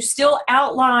use to still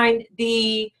outline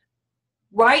the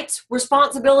rights,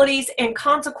 responsibilities, and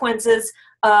consequences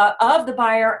of the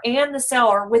buyer and the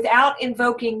seller without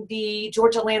invoking the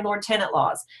Georgia landlord-tenant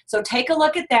laws. So take a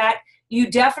look at that. You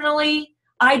definitely,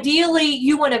 ideally,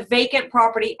 you want a vacant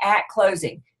property at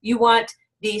closing. You want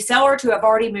the seller to have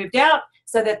already moved out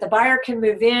so that the buyer can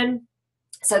move in,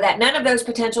 so that none of those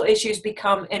potential issues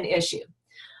become an issue.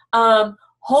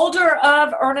 Holder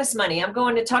of earnest money. I'm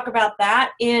going to talk about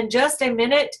that in just a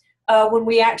minute when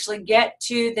we actually get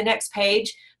to the next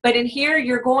page. But in here,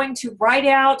 you're going to write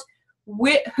out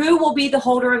who will be the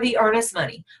holder of the earnest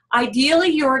money. Ideally,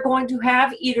 you are going to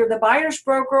have either the buyer's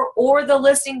broker or the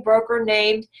listing broker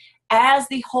named as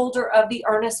the holder of the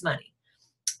earnest money.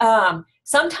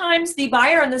 Sometimes the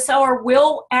buyer and the seller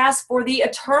will ask for the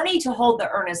attorney to hold the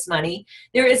earnest money.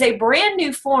 There is a brand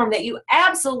new form that you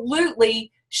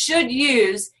absolutely should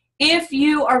use if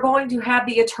you are going to have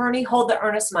the attorney hold the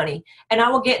earnest money. And I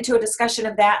will get into a discussion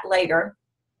of that later.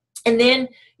 And then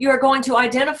you are going to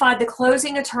identify the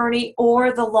closing attorney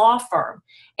or the law firm.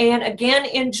 And again,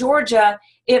 in Georgia,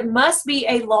 it must be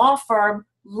a law firm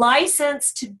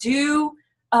licensed to do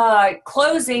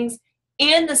closings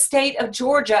in the state of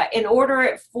Georgia in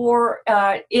order for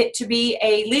it to be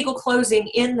a legal closing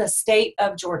in the state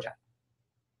of Georgia.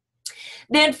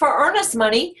 Then for earnest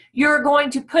money, you're going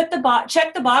to put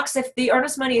check the box if the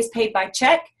earnest money is paid by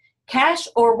check, cash,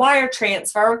 or wire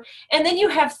transfer, and then you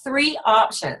have three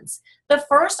options. The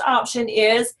first option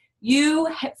is you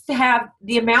have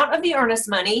the amount of the earnest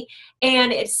money,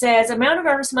 and it says amount of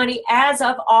earnest money as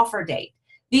of offer date.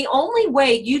 The only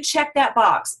way you check that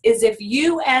box is if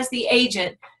you, as the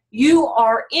agent, you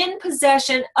are in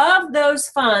possession of those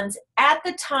funds at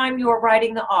the time you are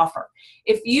writing the offer.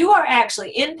 If you are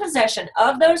actually in possession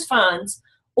of those funds,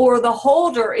 or the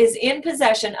holder is in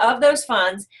possession of those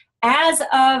funds as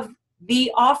of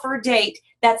the offer date,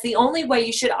 that's the only way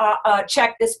you should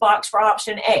check this box for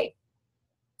option A.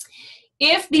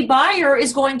 If the buyer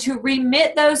is going to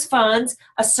remit those funds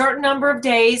a certain number of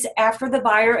days after the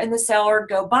buyer and the seller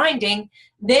go binding,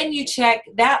 then you check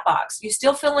that box. You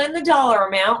still fill in the dollar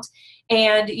amount,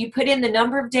 and you put in the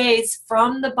number of days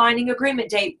from the binding agreement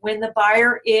date when the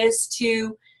buyer is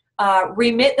to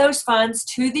remit those funds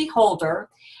to the holder.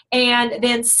 And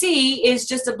then C is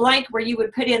just a blank where you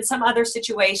would put in some other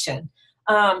situation.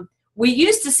 We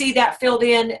used to see that filled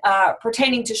in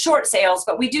pertaining to short sales,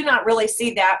 but we do not really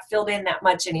see that filled in that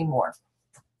much anymore.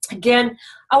 Again,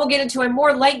 I will get into a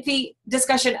more lengthy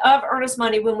discussion of earnest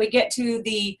money when we get to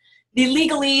the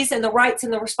legalese and the rights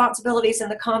and the responsibilities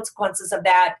and the consequences of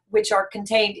that, which are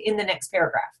contained in the next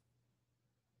paragraph.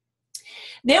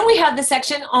 Then we have the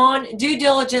section on due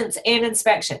diligence and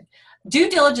inspection. Due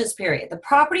diligence period. The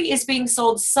property is being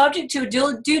sold subject to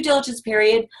a due diligence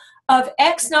period of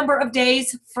X number of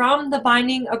days from the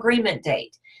binding agreement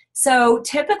date. So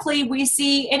typically we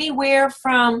see anywhere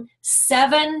from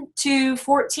 7 to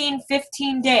 14,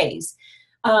 15 days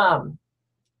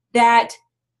that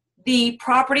the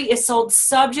property is sold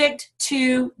subject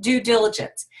to due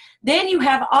diligence. Then you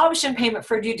have option payment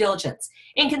for due diligence.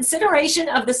 In consideration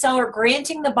of the seller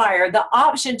granting the buyer the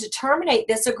option to terminate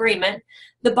this agreement,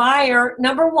 the buyer,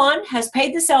 number one, has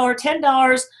paid the seller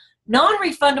 $10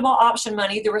 non-refundable option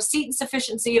money, the receipt and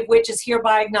sufficiency of which is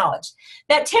hereby acknowledged.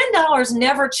 That $10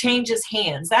 never changes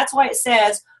hands. That's why it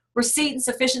says receipt and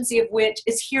sufficiency of which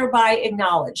is hereby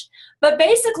acknowledged. But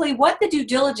basically what the due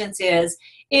diligence is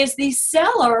the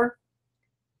seller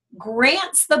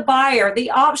grants the buyer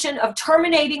the option of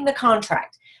terminating the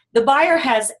contract. The buyer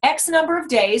has X number of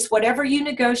days, whatever you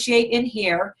negotiate in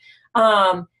here.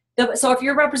 So if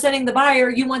you're representing the buyer,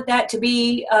 you want that to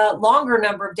be a longer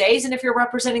number of days. And if you're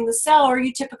representing the seller,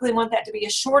 you typically want that to be a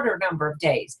shorter number of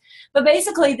days. But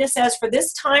basically this says for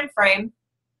this time frame,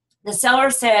 the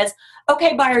seller says,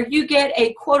 okay, buyer, you get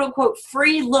a quote unquote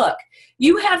free look.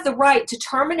 You have the right to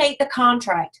terminate the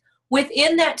contract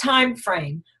within that time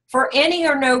frame for any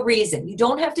or no reason. You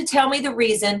don't have to tell me the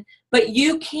reason, but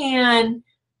you can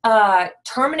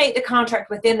terminate the contract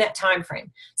within that time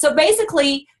frame. So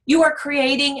basically, you are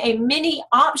creating a mini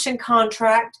option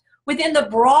contract within the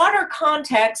broader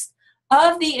context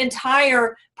of the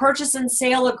entire purchase and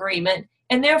sale agreement,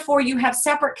 and therefore you have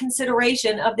separate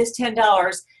consideration of this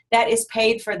 $10 that is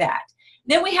paid for that.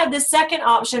 Then we have the second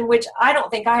option, which I don't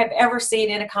think I have ever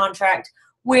seen in a contract,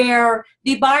 where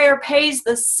the buyer pays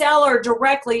the seller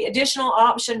directly additional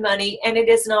option money and it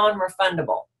is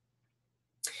non-refundable.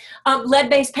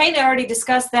 Lead-based paint, I already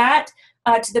discussed that.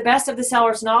 To the best of the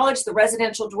seller's knowledge, the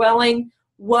residential dwelling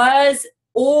was,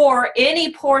 or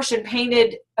any portion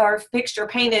painted or fixture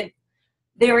painted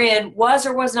therein was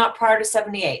or was not prior to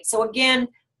 78. So again,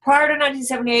 prior to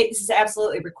 1978, this is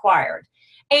absolutely required.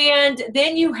 And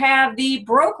then you have the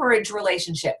brokerage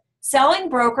relationship. Selling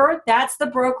broker, that's the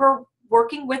broker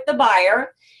working with the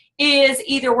buyer, is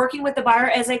either working with the buyer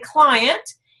as a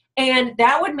client, and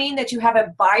that would mean that you have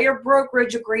a buyer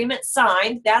brokerage agreement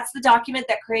signed. That's the document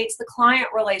that creates the client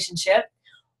relationship.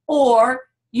 Or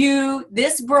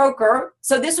this broker,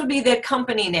 so this would be the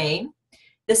company name.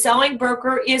 The selling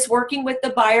broker is working with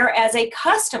the buyer as a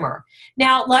customer.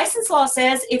 Now, license law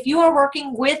says if you are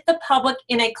working with the public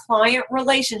in a client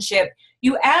relationship,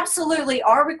 you absolutely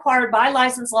are required by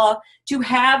license law to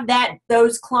have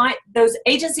those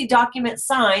agency documents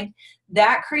signed.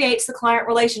 That creates the client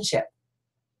relationship.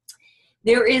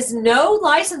 There is no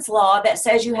license law that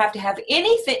says you have to have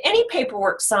any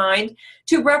paperwork signed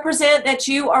to represent that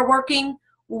you are working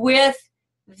with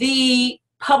the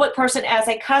public person as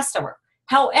a customer.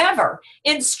 However,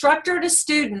 instructor to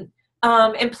student,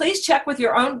 and please check with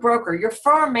your own broker. Your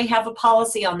firm may have a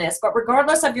policy on this, but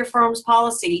regardless of your firm's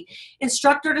policy,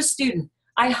 instructor to student,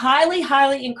 I highly,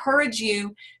 highly encourage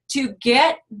you to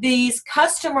get these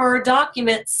customer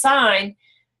documents signed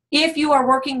if you are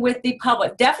working with the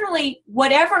public. Definitely,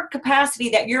 whatever capacity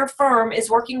that your firm is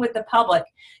working with the public,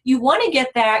 you want to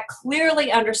get that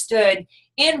clearly understood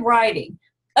in writing.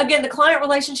 Again, the client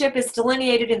relationship is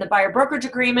delineated in the buyer brokerage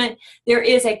agreement. There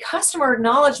is a customer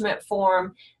acknowledgement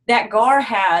form that GAR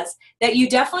has that you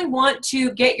definitely want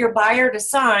to get your buyer to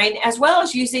sign, as well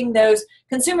as using those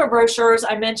consumer brochures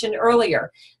I mentioned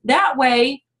earlier. That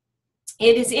way,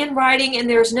 it is in writing and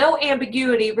there's no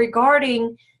ambiguity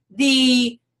regarding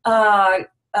the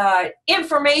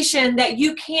information that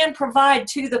you can provide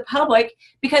to the public,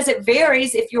 because it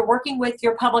varies if you're working with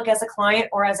your public as a client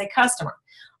or as a customer.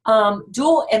 And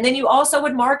then you also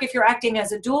would mark if you're acting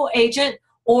as a dual agent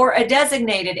or a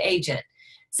designated agent.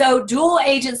 So dual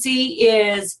agency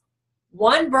is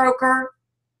one broker,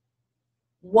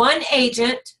 one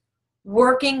agent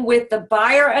working with the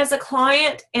buyer as a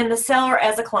client and the seller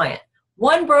as a client.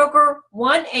 One broker,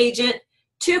 one agent,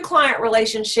 two client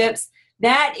relationships.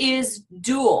 That is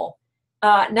dual.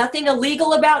 Nothing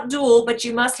illegal about dual, but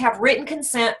you must have written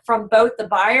consent from both the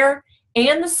buyer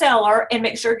and the seller, and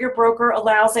make sure your broker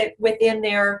allows it within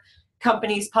their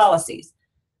company's policies.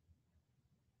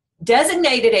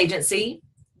 Designated agency,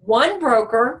 one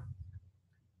broker,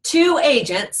 two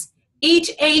agents. Each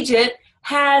agent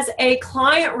has a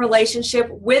client relationship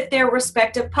with their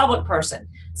respective public person.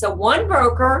 So one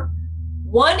broker,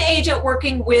 one agent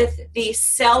working with the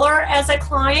seller as a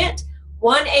client,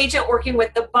 one agent working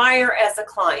with the buyer as a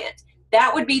client.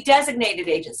 That would be designated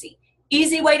agency.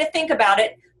 Easy way to think about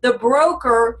it, the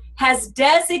broker has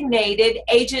designated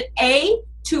agent A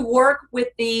to work with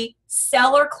the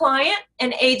seller client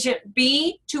and agent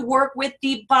B to work with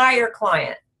the buyer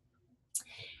client.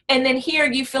 And then here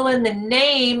you fill in the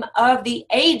name of the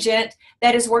agent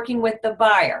that is working with the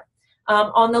buyer.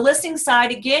 On the listing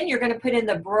side, again, you're going to put in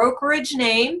the brokerage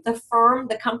name, the firm,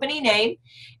 the company name.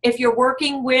 If you're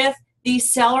working with the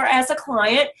seller as a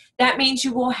client, that means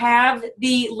you will have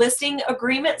the listing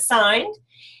agreement signed.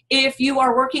 If you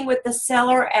are working with the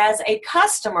seller as a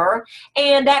customer,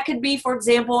 and that could be, for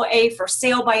example, a for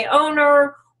sale by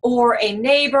owner or a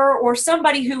neighbor or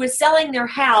somebody who is selling their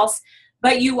house,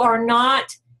 but you are not,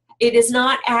 it is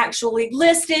not actually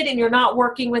listed and you're not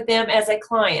working with them as a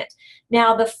client.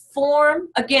 Now the form,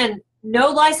 again, no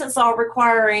license law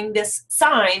requiring this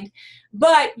signed,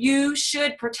 but you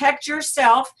should protect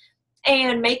yourself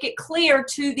and make it clear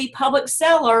to the public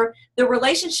seller the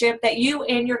relationship that you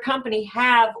and your company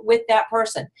have with that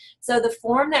person. So the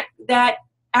form that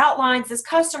outlines this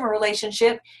customer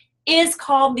relationship is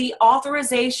called the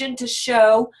authorization to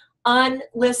show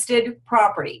unlisted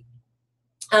property.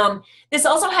 This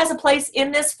also has a place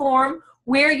in this form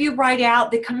where you write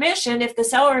out the commission. If the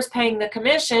seller is paying the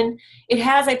commission, it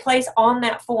has a place on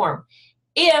that form.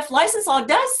 If license law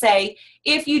does say,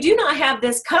 if you do not have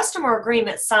this customer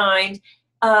agreement signed,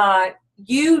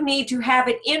 you need to have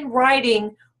it in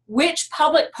writing which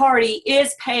public party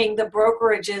is paying the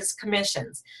brokerage's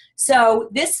commissions. So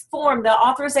this form, the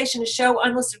authorization to show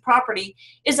unlisted property,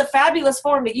 is a fabulous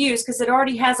form to use because it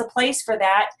already has a place for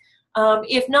that.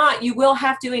 If not, you will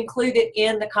have to include it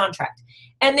in the contract.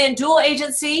 And then dual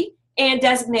agency and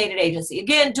designated agency.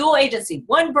 Again, dual agency,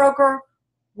 one broker,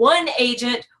 one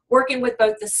agent working with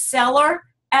both the seller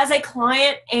as a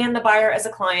client and the buyer as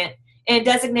a client, and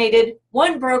designated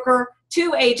one broker,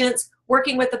 two agents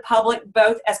working with the public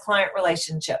both as client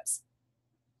relationships.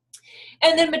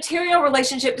 And then material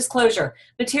relationship disclosure.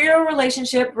 Material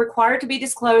relationship required to be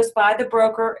disclosed by the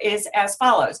broker is as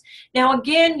follows. Now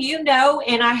again, you know,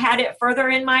 and I had it further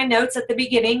in my notes at the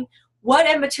beginning, what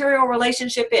a material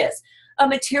relationship is. A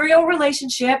material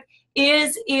relationship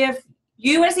is if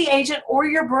you as the agent or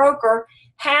your broker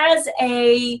has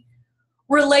a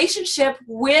relationship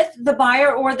with the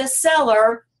buyer or the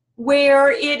seller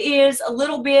where it is a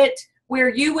little bit where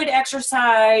you would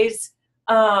exercise,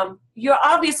 you're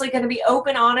obviously going to be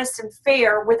open, honest, and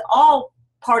fair with all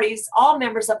parties, all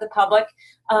members of the public,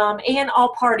 and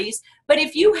all parties. But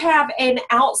if you have an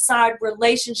outside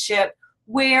relationship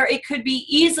where it could be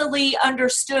easily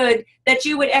understood that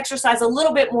you would exercise a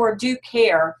little bit more due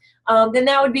care, then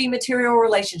that would be material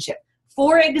relationship.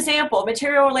 For example,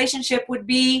 material relationship would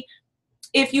be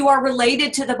if you are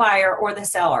related to the buyer or the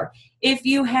seller, if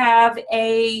you have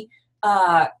a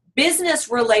business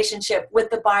relationship with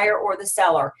the buyer or the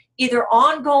seller, either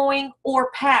ongoing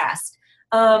or past.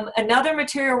 Another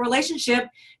material relationship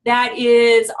that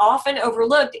is often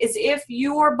overlooked is if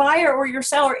your buyer or your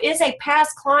seller is a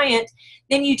past client,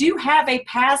 then you do have a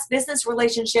past business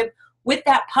relationship with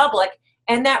that public,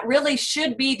 and that really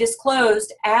should be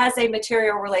disclosed as a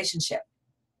material relationship.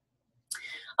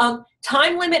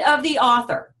 Time limit of the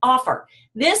offer.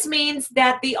 This means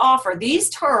that the offer, these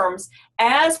terms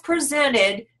as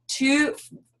presented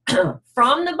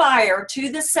from the buyer to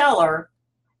the seller,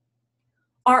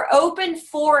 are open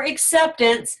for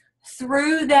acceptance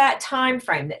through that time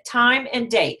frame, that time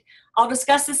and date. I'll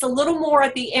discuss this a little more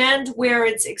at the end where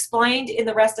it's explained in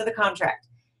the rest of the contract.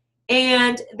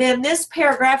 And then this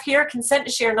paragraph here, consent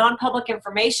to share non-public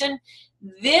information.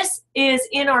 This is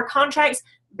in our contracts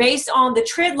based on the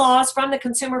TRID laws from the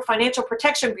Consumer Financial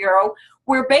Protection Bureau,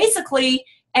 where basically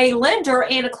a lender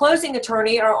and a closing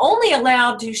attorney are only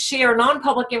allowed to share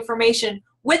non-public information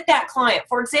with that client.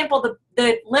 For example,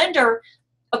 the lender,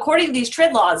 according to these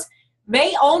TRID laws,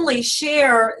 may only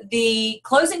share the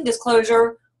closing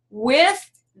disclosure with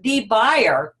the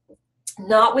buyer,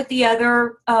 not with the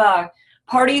other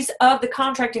parties of the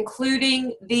contract,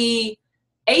 including the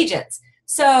agents.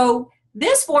 So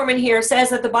this form in here says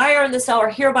that the buyer and the seller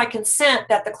hereby consent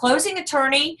that the closing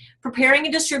attorney preparing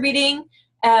and distributing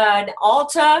an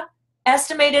ALTA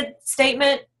estimated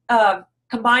statement of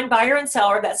combined buyer and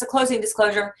seller, that's a closing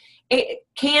disclosure, it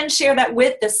can share that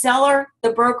with the seller,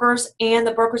 the brokers, and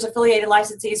the brokers affiliated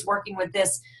licensees working with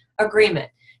this agreement.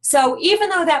 So even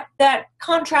though that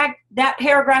contract, that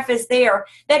paragraph is there,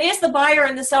 that is the buyer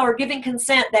and the seller giving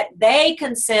consent, that they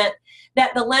consent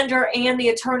that the lender and the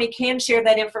attorney can share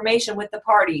that information with the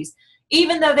parties.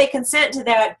 Even though they consent to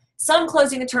that, some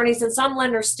closing attorneys and some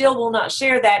lenders still will not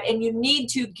share that, and you need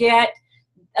to get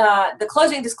the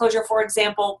closing disclosure, for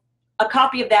example, a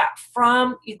copy of that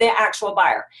from the actual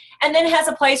buyer. And then it has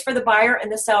a place for the buyer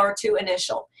and the seller to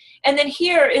initial. And then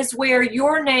here is where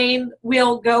your name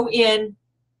will go in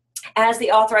as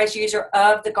the authorized user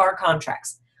of the GAR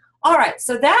contracts. All right,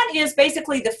 so that is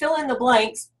basically the fill in the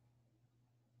blanks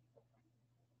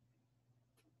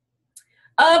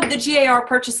of the GAR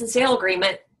purchase and sale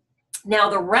agreement. Now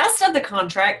the rest of the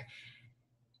contract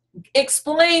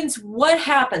explains what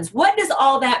happens. What does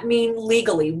all that mean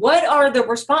legally? What are the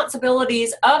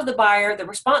responsibilities of the buyer, the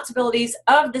responsibilities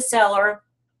of the seller,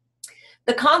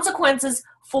 the consequences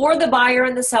for the buyer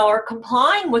and the seller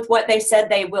complying with what they said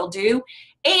they will do,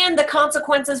 and the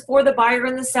consequences for the buyer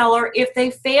and the seller if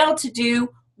they fail to do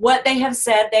what they have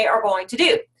said they are going to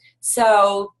do.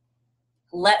 So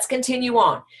let's continue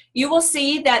on. You will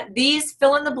see that these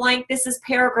fill in the blank, this is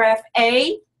paragraph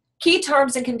A, key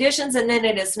terms and conditions, and then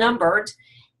it is numbered.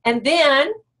 And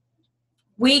then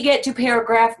we get to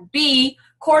paragraph B,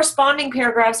 corresponding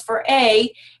paragraphs for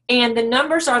A, and the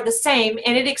numbers are the same,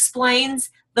 and it explains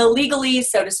the legalese,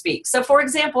 so to speak. So for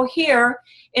example, here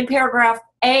in paragraph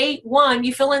A1,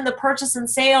 you fill in the purchase and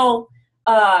sale,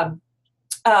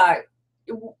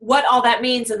 what all that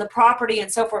means in the property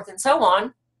and so forth and so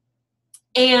on.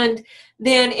 And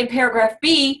then in paragraph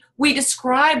B, we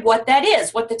describe what that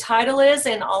is, what the title is,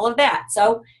 and all of that.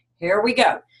 So here we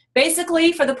go.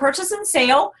 Basically, for the purchase and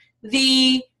sale,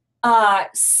 the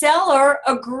seller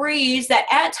agrees that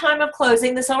at time of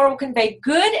closing, the seller will convey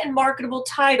good and marketable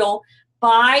title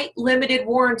by limited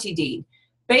warranty deed.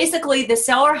 Basically, the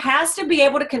seller has to be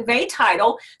able to convey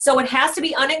title, so it has to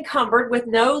be unencumbered with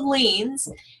no liens,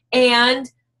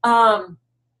 and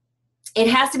it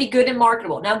has to be good and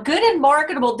marketable. Now, good and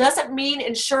marketable doesn't mean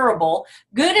insurable.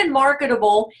 Good and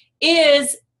marketable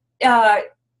is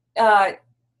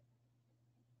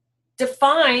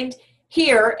defined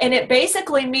here, and it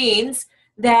basically means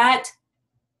that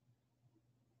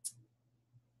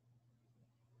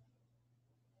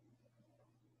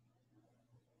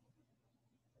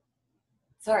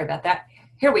sorry about that.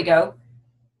 Here we go.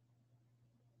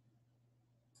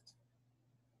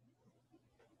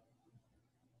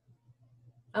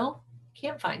 Oh,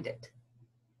 can't find it.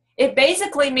 It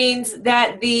basically means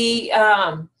that the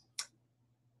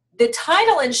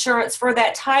title insurance for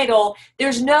that title,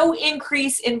 there's no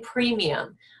increase in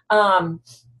premium. And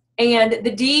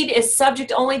the deed is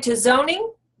subject only to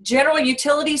zoning, general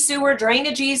utility, sewer,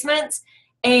 drainage easements,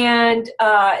 and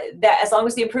that as long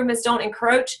as the improvements don't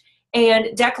encroach,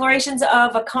 and declarations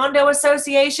of a condo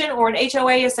association or an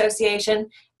HOA association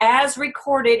as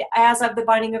recorded as of the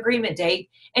binding agreement date,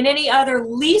 and any other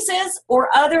leases or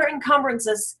other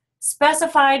encumbrances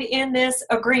specified in this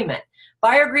agreement.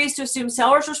 Buyer agrees to assume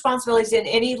seller's responsibilities in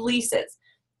any leases.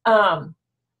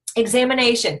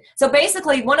 Examination. So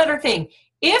basically, one other thing.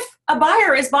 If a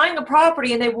buyer is buying a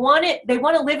property and they want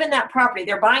to live in that property,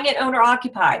 they're buying it owner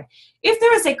occupied. If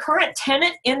there is a current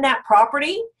tenant in that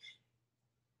property,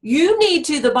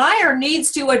 the buyer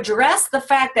needs to address the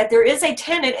fact that there is a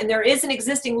tenant and there is an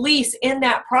existing lease in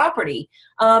that property,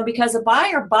 because a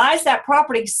buyer buys that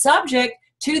property subject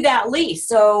to that lease.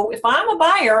 So if I'm a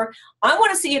buyer, I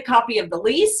want to see a copy of the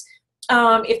lease.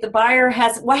 If the buyer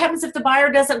what happens if the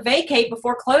buyer doesn't vacate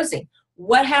before closing?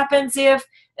 What happens if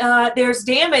there's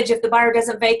damage if the buyer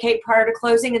doesn't vacate prior to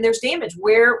closing and there's damage?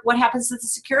 What happens to the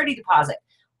security deposit?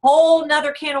 Whole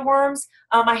nother can of worms.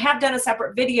 I have done a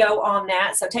separate video on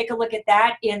that, so take a look at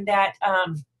that in that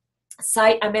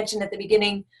site I mentioned at the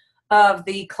beginning of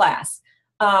the class.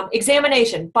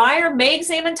 Examination. Buyer may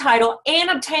examine title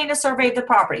and obtain a survey of the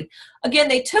property. Again,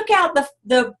 they took out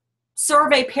the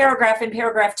survey paragraph in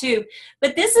paragraph 2,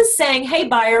 but this is saying, hey,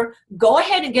 buyer, go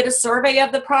ahead and get a survey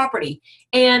of the property.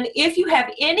 And if you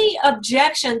have any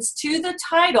objections to the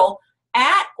title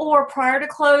at or prior to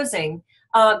closing,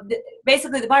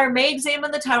 basically the buyer may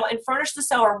examine the title and furnish the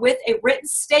seller with a written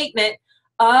statement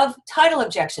of title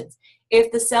objections.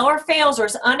 If the seller fails or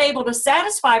is unable to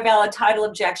satisfy valid title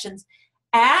objections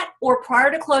at or prior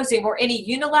to closing, or any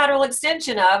unilateral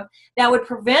extension of that would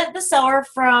prevent the seller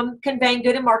from conveying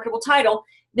good and marketable title,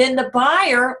 then the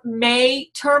buyer may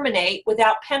terminate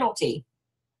without penalty,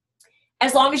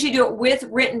 as long as you do it with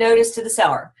written notice to the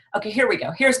seller. Okay, here we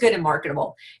go. Here's good and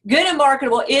marketable. Good and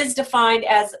marketable is defined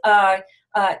as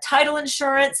title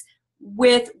insurance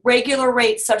with regular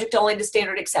rates subject only to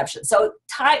standard exceptions. So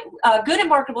good and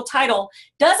marketable title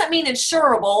doesn't mean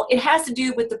insurable. It has to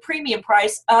do with the premium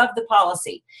price of the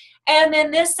policy. And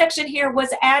then this section here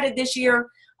was added this year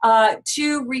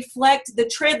to reflect the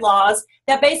TRID laws,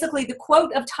 that basically the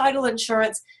quote of title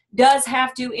insurance does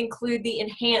have to include the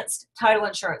enhanced title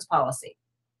insurance policy.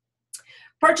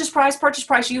 Purchase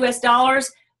price US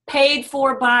dollars, paid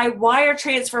for by wire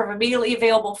transfer of immediately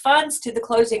available funds to the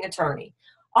closing attorney.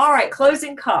 All right,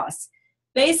 closing costs.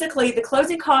 Basically, the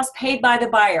closing costs paid by the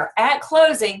buyer. At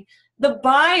closing, the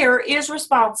buyer is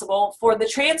responsible for the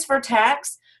transfer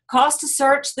tax, cost to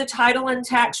search the title and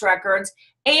tax records,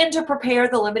 and to prepare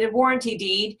the limited warranty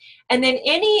deed, and then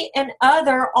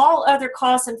all other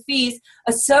costs and fees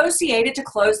associated to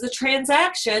close the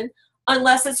transaction,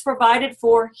 unless it's provided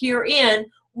for herein,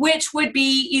 which would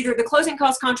be either the closing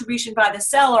cost contribution by the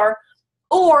seller,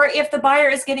 or if the buyer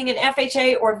is getting an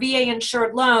FHA or VA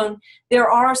insured loan, there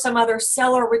are some other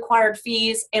seller required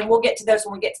fees, and we'll get to those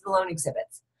when we get to the loan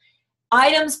exhibits.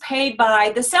 Items paid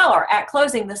by the seller at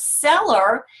closing. The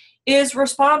seller is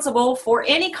responsible for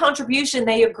any contribution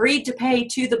they agreed to pay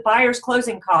to the buyer's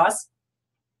closing costs.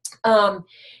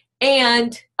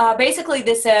 Basically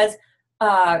this says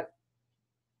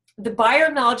the buyer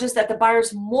acknowledges that the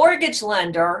buyer's mortgage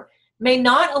lender may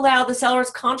not allow the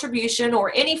seller's contribution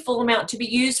or any full amount to be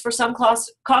used for some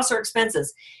costs or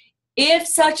expenses. If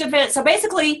such event, so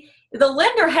basically the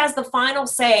lender has the final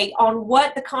say on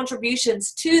what the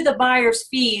contributions to the buyer's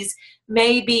fees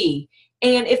may be.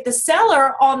 And if the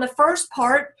seller on the first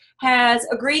part has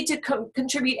agreed to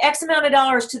contribute X amount of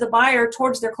dollars to the buyer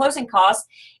towards their closing costs,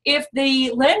 if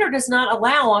the lender does not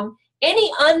allow them,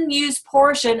 any unused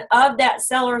portion of that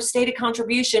seller's stated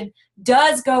contribution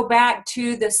does go back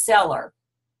to the seller.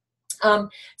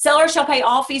 Seller shall pay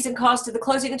all fees and costs to the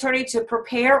closing attorney to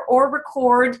prepare or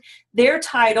record their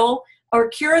title or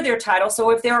cure their title. So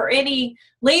if there are any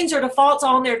liens or defaults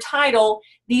on their title,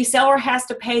 the seller has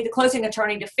to pay the closing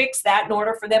attorney to fix that in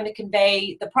order for them to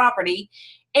convey the property.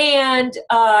 And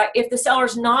if the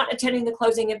seller's not attending the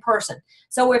closing in person.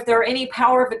 So if there are any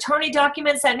power of attorney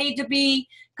documents that need to be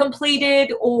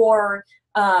completed, or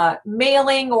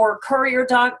mailing or courier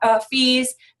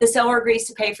fees, the seller agrees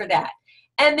to pay for that.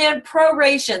 And then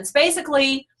prorations.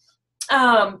 Basically,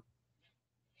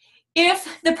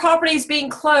 if the property is being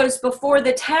closed before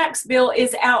the tax bill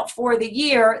is out for the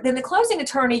year, then the closing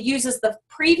attorney uses the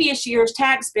previous year's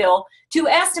tax bill to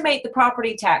estimate the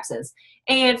property taxes.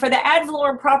 And for the ad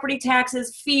valorem property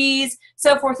taxes, fees,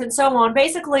 so forth and so on,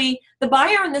 basically the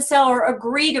buyer and the seller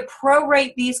agree to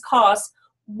prorate these costs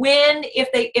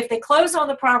if they close on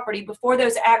the property before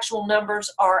those actual numbers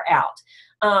are out.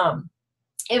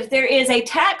 If there is a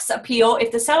tax appeal,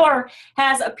 if the seller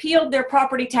has appealed their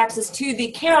property taxes to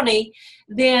the county,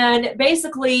 then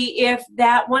basically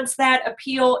once that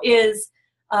appeal is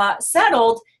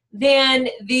settled, then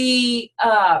the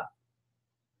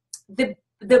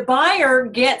buyer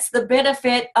gets the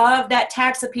benefit of that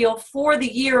tax appeal for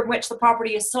the year in which the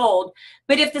property is sold.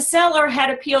 But if the seller had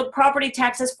appealed property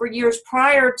taxes for years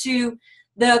prior to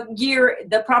the year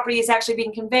the property is actually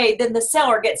being conveyed, then the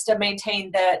seller gets to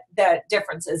maintain the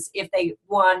differences if they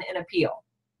won an appeal.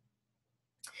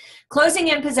 Closing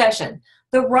in possession.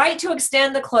 The right to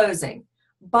extend the closing.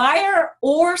 Buyer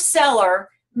or seller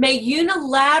may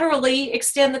unilaterally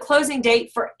extend the closing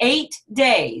date for 8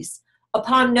 days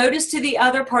upon notice to the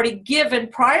other party given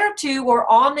prior to or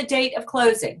on the date of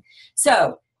closing.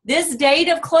 So this date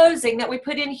of closing that we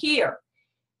put in here,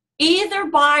 either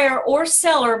buyer or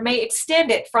seller may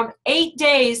extend it from 8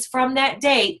 days from that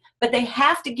date, but they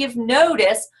have to give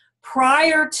notice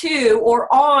prior to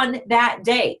or on that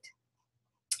date.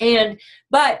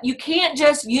 But you can't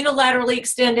just unilaterally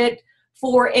extend it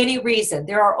for any reason.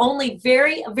 There are only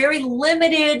very, very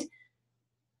limited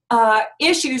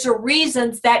issues or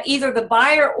reasons that either the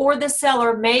buyer or the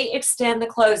seller may extend the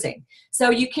closing. So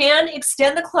you can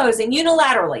extend the closing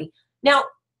unilaterally. Now,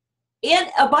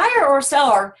 a buyer or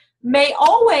seller may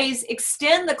always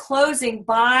extend the closing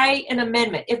by an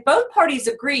amendment. If both parties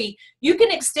agree, you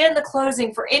can extend the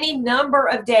closing for any number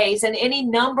of days and any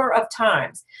number of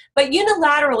times. But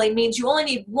unilaterally means you only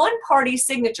need one party's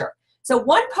signature. So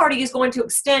one party is going to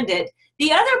extend it.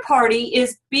 The other party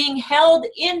is being held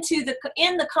in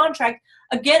the contract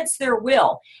against their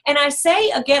will. And I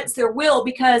say against their will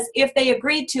because if they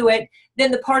agreed to it, then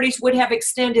the parties would have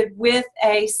extended with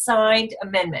a signed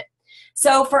amendment.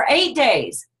 So for 8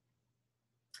 days,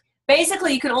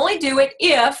 basically you can only do it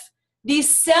if the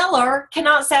seller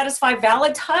cannot satisfy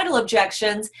valid title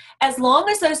objections, as long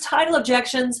as those title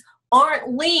objections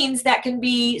aren't liens that can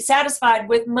be satisfied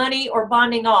with money or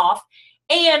bonding off.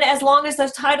 and as long as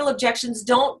those title objections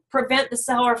don't prevent the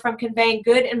seller from conveying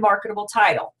good and marketable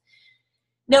title.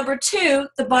 Number 2,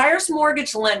 the buyer's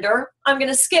mortgage lender, I'm going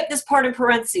to skip this part in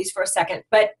parentheses for a second,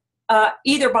 but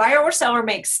either buyer or seller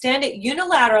may extend it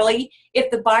unilaterally if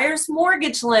the buyer's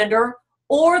mortgage lender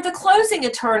or the closing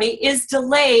attorney is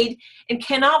delayed and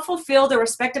cannot fulfill their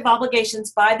respective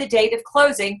obligations by the date of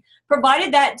closing,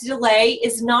 provided that delay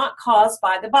is not caused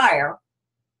by the buyer.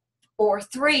 Or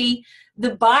 3,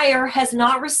 the buyer has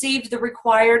not received the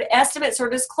required estimates or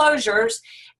disclosures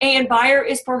and buyer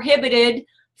is prohibited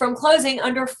from closing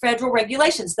under federal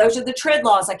regulations. Those are the TRID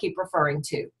laws I keep referring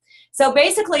to. So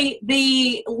basically,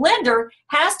 the lender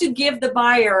has to give the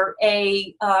buyer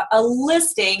a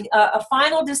listing, a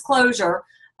final disclosure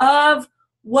of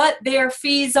what their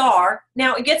fees are.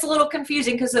 Now, it gets a little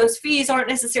confusing because those fees aren't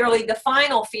necessarily the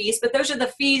final fees, but those are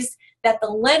the fees that the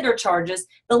lender charges.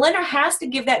 The lender has to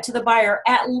give that to the buyer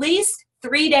at least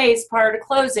 3 days prior to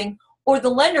closing, or the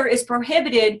lender is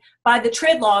prohibited by the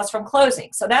TRID laws from closing.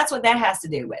 So that's what that has to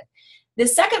do with. The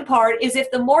second part is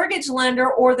if the mortgage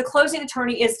lender or the closing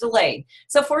attorney is delayed.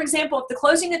 So for example, if the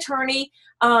closing attorney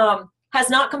has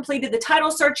not completed the title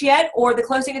search yet, or the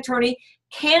closing attorney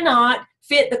cannot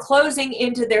fit the closing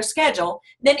into their schedule,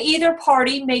 then either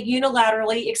party may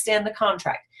unilaterally extend the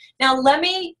contract. Now let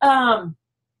me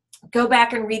go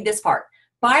back and read this part.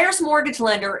 Buyer's mortgage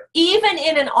lender, even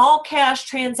in an all-cash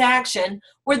transaction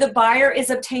where the buyer is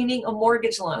obtaining a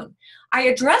mortgage loan. I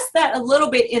addressed that a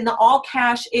little bit in the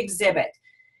all-cash exhibit.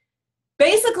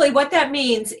 Basically, what that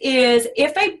means is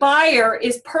if a buyer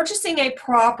is purchasing a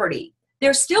property,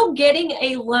 they're still getting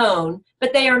a loan,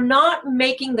 but they are not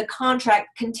making the contract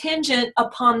contingent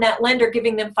upon that lender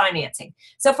giving them financing.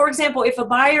 So, for example, if a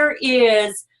buyer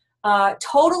is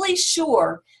totally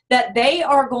sure that they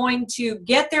are going to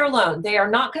get their loan, they are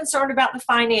not concerned about the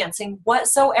financing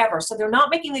whatsoever, so they're not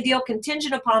making the deal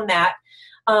contingent upon that.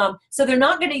 So they're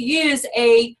not going to use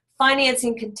a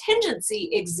financing contingency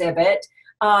exhibit.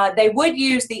 They would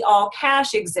use the all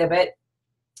cash exhibit,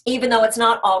 even though it's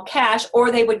not all cash,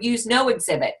 or they would use no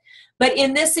exhibit. But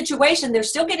in this situation, they're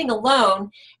still getting a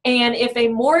loan, and if a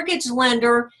mortgage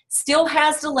lender still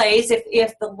has delays,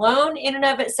 if the loan in and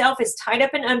of itself is tied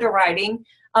up in underwriting,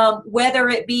 whether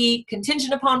it be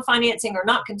contingent upon financing or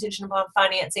not contingent upon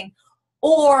financing,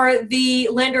 or the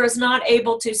lender is not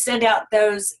able to send out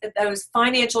those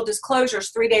financial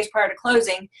disclosures 3 days prior to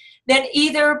closing, then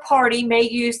either party may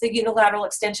use the unilateral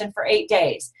extension for 8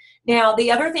 days. Now,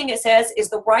 the other thing it says is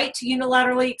the right to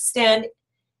unilaterally extend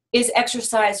is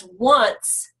exercised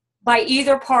once by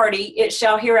either party, it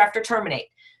shall hereafter terminate.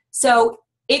 So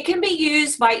it can be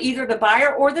used by either the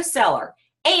buyer or the seller,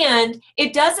 and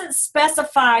it doesn't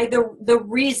specify the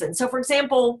reason. So for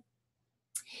example,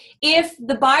 if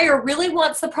the buyer really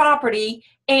wants the property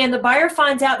and the buyer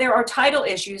finds out there are title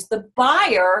issues, the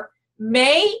buyer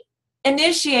may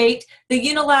initiate the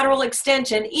unilateral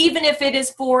extension even if it is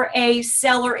for a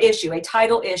seller issue, a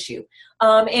title issue.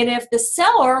 And if the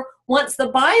seller wants the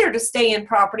buyer to stay in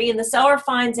property and the seller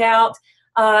finds out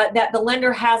that the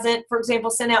lender hasn't, for example,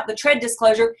 sent out the TRID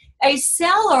disclosure, a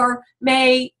seller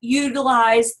may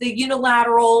utilize the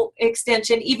unilateral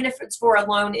extension even if it's for a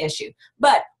loan issue.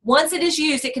 But once it is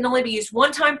used, it can only be used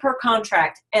one time per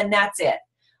contract, and that's it.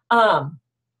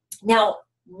 Now,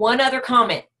 one other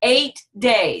comment, 8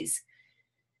 days.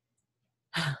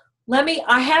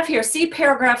 I have here, see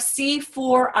paragraph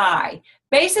C4I.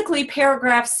 Basically,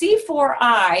 paragraph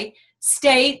C4I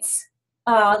states,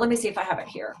 let me see if I have it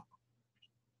here.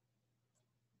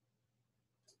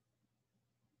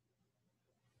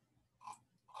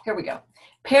 Here we go.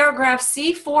 Paragraph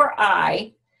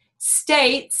C4I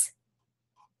states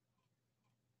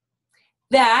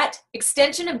that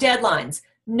extension of deadlines.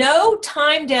 No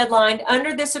time deadline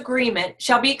under this agreement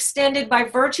shall be extended by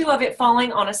virtue of it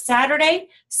falling on a Saturday,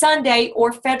 Sunday,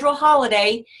 or federal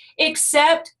holiday,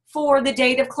 except for the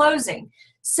date of closing.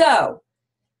 So,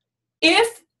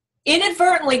 if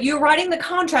inadvertently you're writing the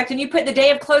contract and you put the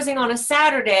day of closing on a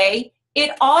Saturday,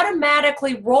 it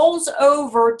automatically rolls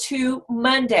over to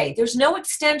Monday. There's no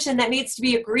extension that needs to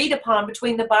be agreed upon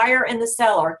between the buyer and the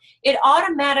seller. It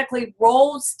automatically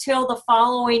rolls till the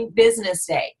following business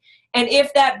day. And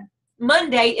if that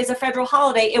Monday is a federal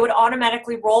holiday, it would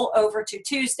automatically roll over to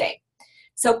Tuesday.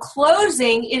 So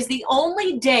closing is the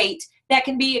only date that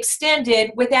can be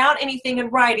extended without anything in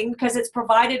writing because it's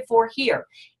provided for here.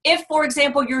 If, for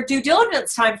example, your due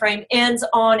diligence time frame ends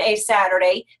on a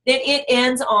Saturday, then it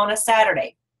ends on a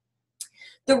Saturday.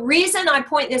 The reason I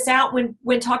point this out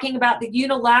when talking about the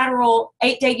unilateral,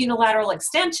 8-day unilateral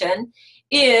extension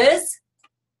is,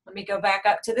 let me go back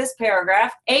up to this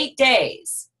paragraph, 8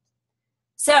 days.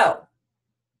 So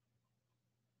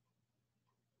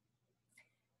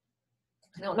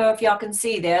I don't know if y'all can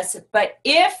see this, but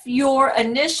if your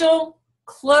initial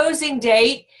closing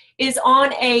date is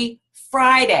on a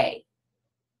Friday,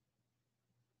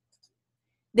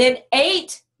 then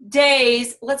 8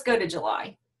 days, let's go to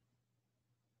July.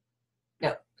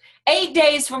 No, 8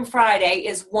 days from Friday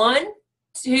is 1,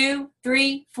 2,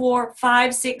 3, 4,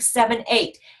 5, 6, 7,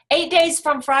 8. 8 days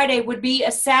from Friday would be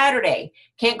a Saturday.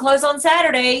 Can't close on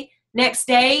Saturday. Next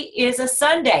day is a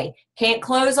Sunday. Can't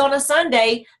close on a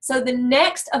Sunday. So the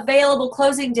next available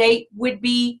closing date would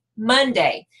be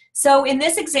Monday. So in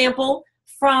this example,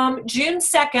 from June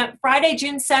 2nd, Friday,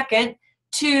 June 2nd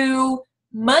to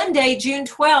Monday, June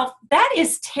 12th, that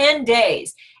is 10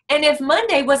 days. And if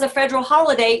Monday was a federal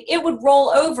holiday, it would roll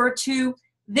over to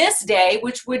this day,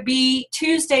 which would be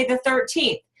Tuesday the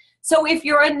 13th. So if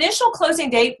your initial closing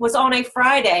date was on a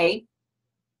Friday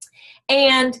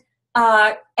and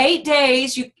 8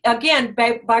 days, you again,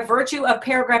 by virtue of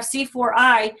paragraph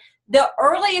C4I, the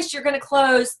earliest you're going to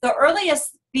close, the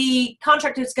earliest the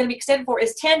contract is going to be extended for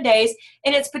is 10 days,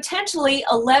 and it's potentially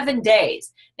 11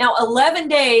 days. Now, 11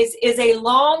 days is a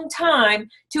long time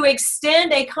to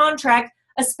extend a contract,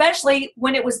 especially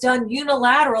when it was done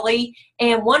unilaterally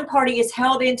and one party is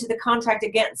held into the contract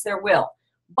against their will.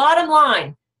 Bottom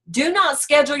line, do not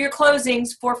schedule your closings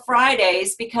for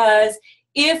Fridays, because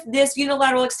if this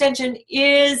unilateral extension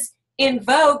is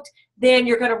invoked, then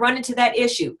you're going to run into that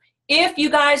issue. If you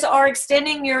guys are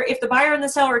extending if the buyer and the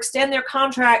seller extend their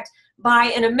contract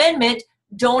by an amendment,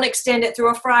 don't extend it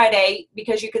through a Friday,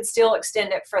 because you can still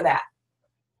extend it for that.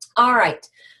 All right.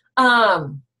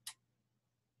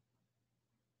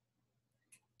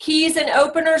 Keys and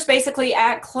openers, basically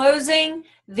at closing,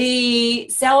 the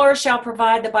seller shall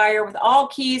provide the buyer with all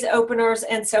keys, openers,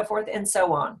 and so forth and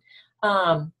so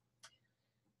on.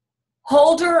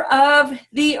 Holder of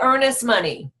the earnest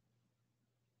money.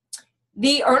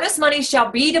 The earnest money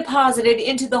shall be deposited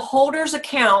into the holder's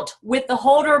account, with the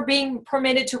holder being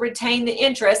permitted to retain the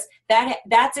interest.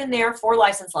 That's in there for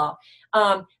license law.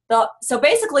 So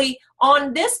basically,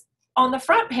 on the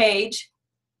front page,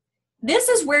 this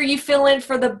is where you fill in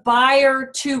for the buyer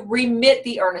to remit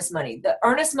the earnest money. The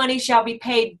earnest money shall be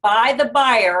paid by the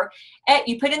buyer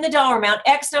you put in the dollar amount,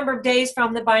 X number of days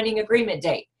from the binding agreement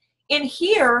date. In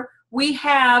here, we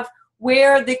have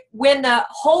when the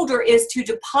holder is to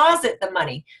deposit the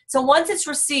money. So once it's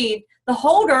received, the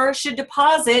holder should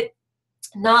deposit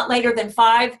not later than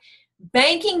 5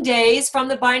 banking days from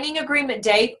the binding agreement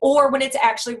date, or when it's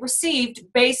actually received,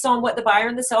 based on what the buyer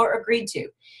and the seller agreed to.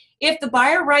 If the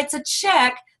buyer writes a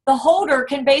check, the holder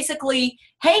can basically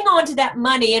hang on to that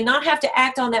money and not have to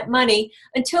act on that money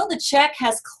until the check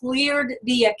has cleared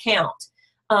the account.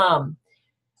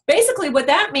 Basically what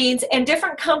that means, and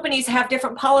different companies have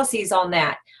different policies on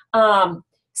that.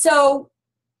 So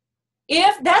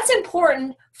if that's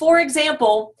important, for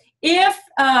example,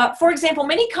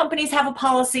 many companies have a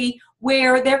policy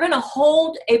where they're going to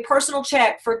hold a personal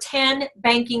check for 10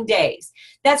 banking days.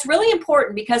 That's really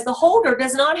important, because the holder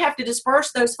does not have to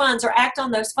disperse those funds or act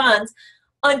on those funds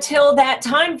until that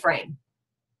time frame.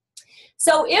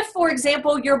 So if, for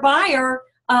example, your buyer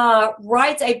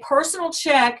writes a personal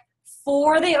check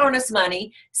for the earnest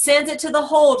money, sends it to the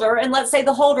holder, and let's say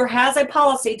the holder has a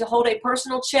policy to hold a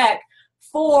personal check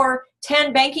for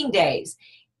 10 banking days.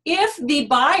 If the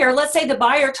buyer, let's say the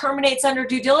buyer terminates under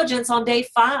due diligence on day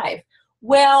 5,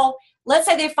 well, let's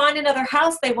say they find another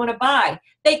house they want to buy.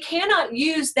 They cannot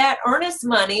use that earnest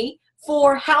money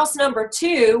for house number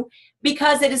 2,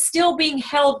 because it is still being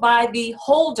held by the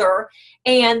holder,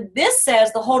 and this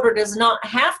says the holder does not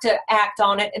have to act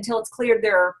on it until it's cleared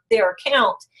their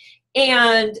account.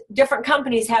 And different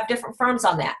companies have different firms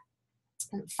on that.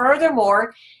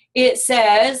 Furthermore, it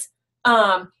says,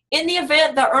 in the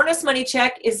event the earnest money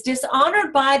check is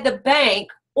dishonored by the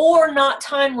bank or not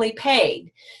timely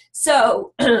paid.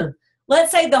 So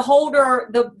let's say the holder,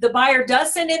 the buyer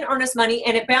does send in earnest money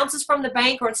and it bounces from the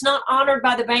bank, or it's not honored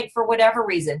by the bank for whatever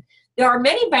reason. There are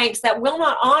many banks that will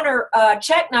not honor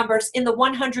check numbers in the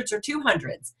 100s or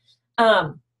 200s.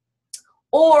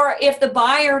 Or if the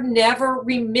buyer never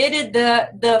remitted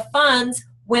the funds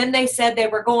when they said they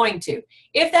were going to.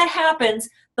 If that happens,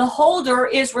 the holder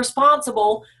is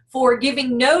responsible for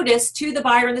giving notice to the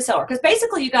buyer and the seller. Because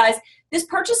basically, you guys, this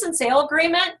purchase and sale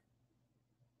agreement,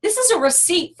 this is a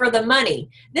receipt for the money.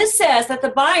 This says that the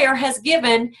buyer has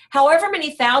given however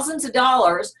many thousands of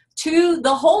dollars to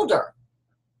the holder.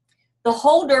 The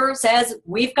holder says,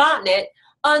 we've gotten it,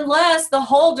 unless the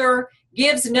holder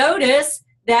gives notice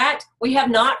that we have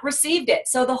not received it.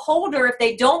 So the holder, if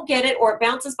they don't get it or it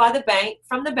bounces by the bank,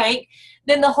 from the bank,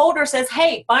 then the holder says,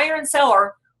 hey, buyer and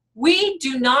seller, we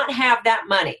do not have that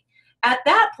money. at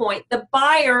that point, the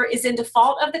buyer is in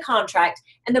default of the contract,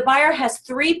 and the buyer has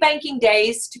 3 banking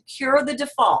days to cure the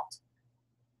default.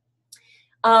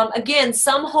 Again,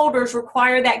 some holders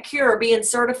require that cure be in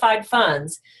certified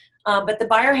funds, but the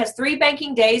buyer has 3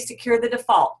 banking days to cure the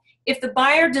default. If the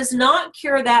buyer does not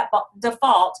cure that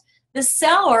default, the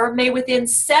seller may within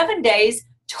 7 days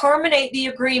terminate the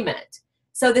agreement.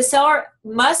 So the seller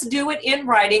must do it in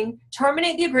writing,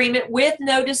 terminate the agreement with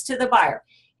notice to the buyer.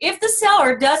 If the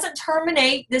seller doesn't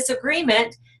terminate this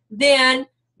agreement, then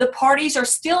the parties are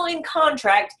still in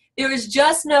contract. There is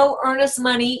just no earnest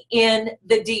money in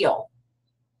the deal.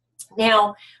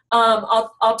 Now,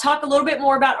 I'll talk a little bit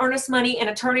more about earnest money and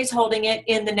attorneys holding it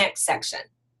in the next section.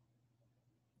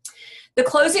 The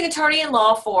closing attorney and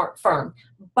law firm.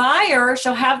 Buyer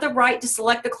shall have the right to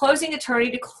select the closing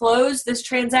attorney to close this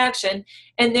transaction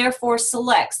and therefore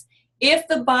selects. If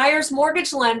the buyer's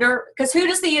mortgage lender, because who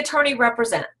does the attorney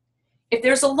represent? If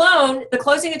there's a loan, the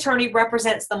closing attorney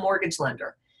represents the mortgage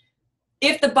lender.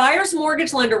 If the buyer's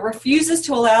mortgage lender refuses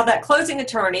to allow that closing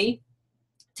attorney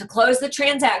to close the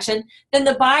transaction, then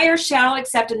the buyer shall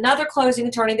accept another closing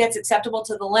attorney that's acceptable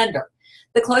to the lender.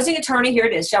 The closing attorney, here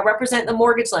it is, shall represent the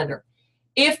mortgage lender.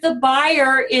 If the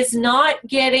buyer is not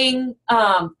getting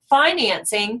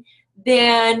financing,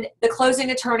 then the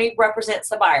closing attorney represents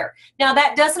the buyer. Now,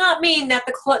 that does not mean that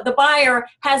the buyer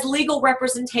has legal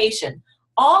representation.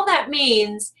 All that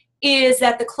means is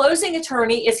that the closing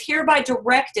attorney is hereby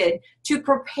directed to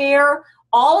prepare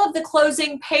all of the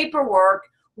closing paperwork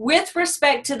with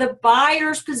respect to the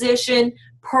buyer's position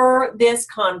per this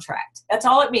contract. That's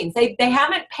all it means. They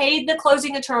haven't paid the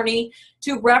closing attorney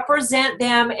to represent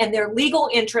them and their legal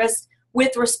interest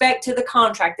with respect to the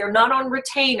contract. They're not on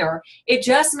retainer. It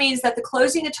just means that the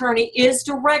closing attorney is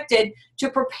directed to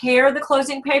prepare the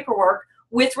closing paperwork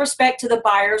with respect to the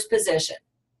buyer's position.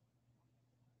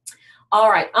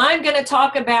 All right, I'm going to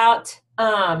talk about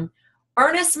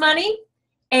earnest money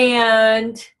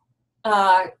and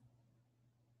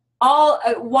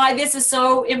why this is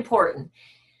so important.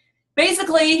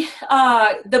 Basically,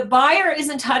 the buyer is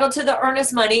entitled to the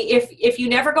earnest money if you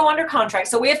never go under contract.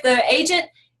 So if the agent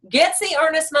gets the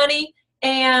earnest money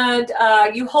and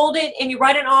you hold it and you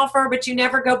write an offer but you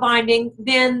never go binding,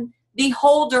 then the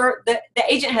holder, the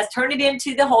agent has turned it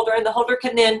into the holder, and the holder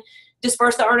can then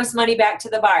disperse the earnest money back to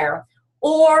the buyer.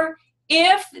 Or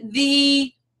if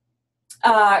the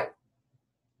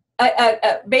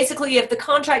basically if the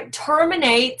contract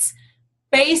terminates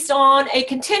based on a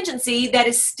contingency that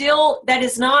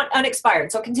is not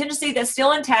unexpired, so a contingency that's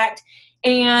still intact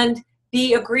and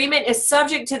the agreement is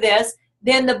subject to this,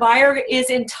 then the buyer is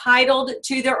entitled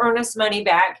to their earnest money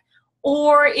back.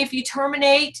 Or if you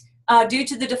terminate due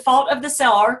to the default of the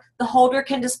seller, the holder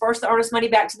can disperse the earnest money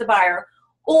back to the buyer.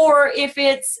 Or if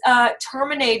it's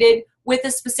terminated with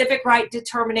a specific right to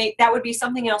terminate, that would be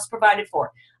something else provided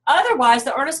for. Otherwise,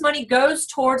 the earnest money goes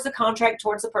towards the contract,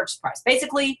 towards the purchase price.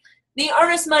 Basically, the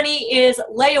earnest money is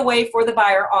layaway for the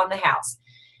buyer on the house.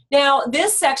 Now,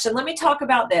 this section, let me talk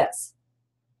about this.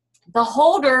 The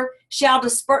holder shall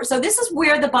disperse. So this is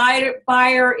where the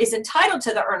buyer is entitled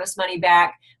to the earnest money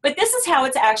back, but this is how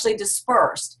it's actually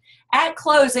dispersed. At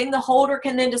closing, the holder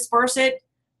can then disperse it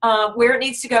where it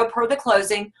needs to go per the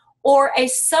closing, or a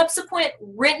subsequent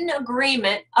written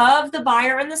agreement of the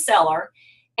buyer and the seller,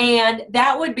 and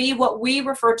that would be what we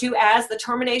refer to as the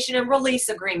termination and release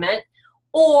agreement,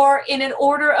 or in an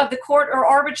order of the court or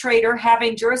arbitrator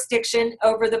having jurisdiction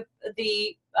over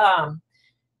the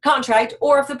contract,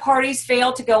 or if the parties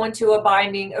fail to go into a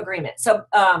binding agreement, so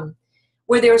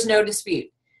where there's no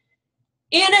dispute.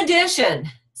 In addition,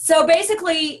 so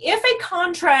basically, if a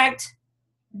contract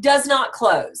does not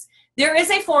close, there is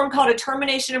a form called a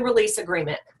termination and release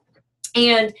agreement,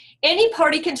 and any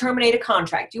party can terminate a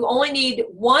contract. You only need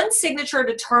one signature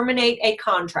to terminate a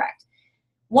contract.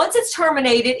 Once it's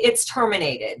terminated, it's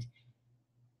terminated.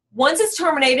 Once it's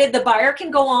terminated, the buyer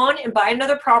can go on and buy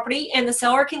another property, and the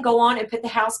seller can go on and put the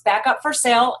house back up for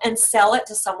sale and sell it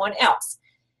to someone else.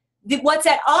 What's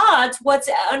at odds, what's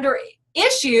under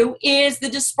issue is the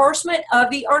disbursement of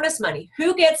the earnest money.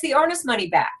 Who gets the earnest money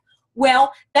back?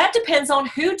 Well, that depends on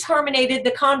who terminated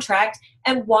the contract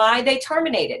and why they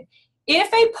terminated.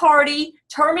 If a party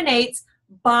terminates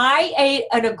by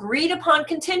an agreed upon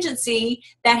contingency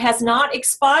that has not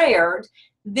expired,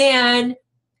 then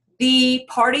the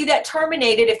party that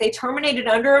terminated, if they terminated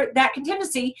under that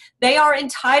contingency, they are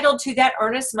entitled to that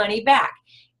earnest money back.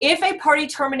 If a party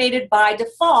terminated by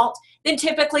default, then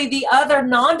typically the other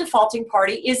non-defaulting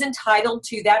party is entitled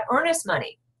to that earnest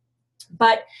money.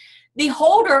 But the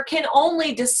holder can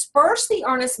only disperse the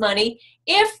earnest money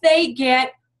if they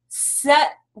get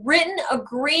written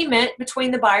agreement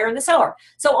between the buyer and the seller.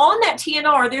 So on that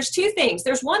TNR, there's two things.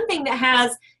 There's one thing that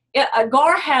has, a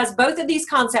GAR has both of these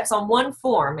concepts on one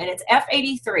form, and it's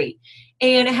F83.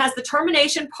 And it has the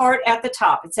termination part at the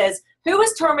top. It says who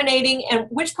is terminating and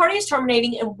which party is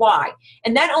terminating and why.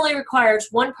 And that only requires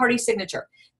one party signature.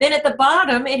 Then at the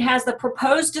bottom, it has the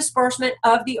proposed disbursement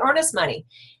of the earnest money.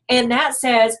 And that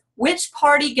says which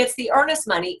party gets the earnest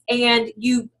money, and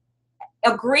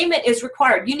agreement is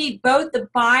required. You need both the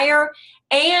buyer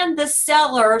and the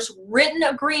seller's written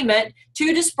agreement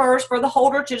to disperse, for the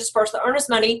holder to disperse the earnest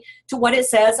money to what it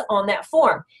says on that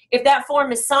form. If that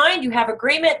form is signed, you have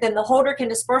agreement, then the holder can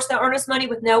disperse the earnest money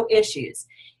with no issues.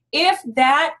 If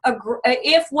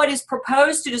what is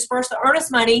proposed to disperse the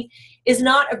earnest money is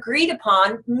not agreed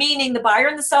upon, meaning the buyer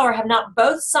and the seller have not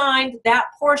both signed that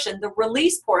portion, the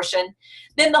release portion,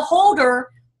 then the holder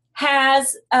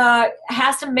has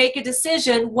to make a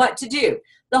decision what to do.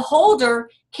 The holder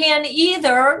can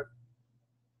either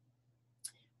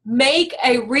make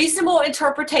a reasonable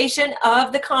interpretation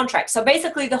of the contract. So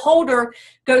basically the holder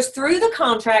goes through the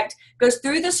contract, goes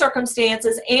through the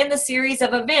circumstances and the series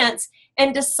of events,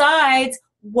 and decides,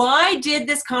 why did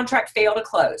this contract fail to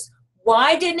close?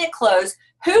 Why didn't it close?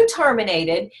 Who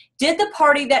terminated? Did the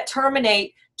party that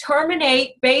terminate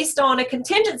based on a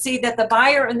contingency that the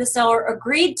buyer and the seller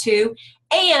agreed to?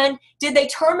 And did they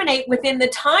terminate within the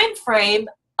time frame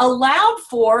allowed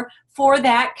for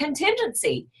that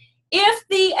contingency?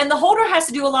 And the holder has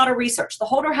to do a lot of research. The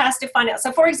holder has to find out.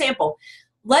 So for example,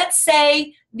 let's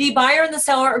say the buyer and the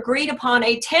seller agreed upon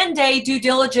a 10-day due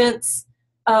diligence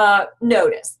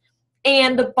notice,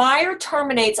 and the buyer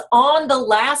terminates on the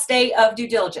last day of due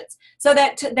diligence. So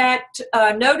that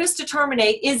notice to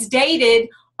terminate is dated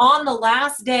on the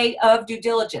last day of due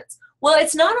diligence. Well,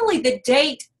 it's not only the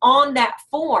date on that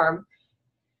form.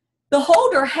 The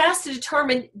holder has to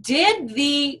determine,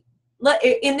 in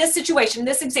this situation,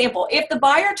 this example, if the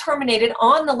buyer terminated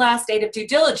on the last date of due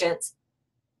diligence,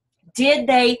 did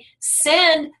they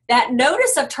send that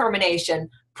notice of termination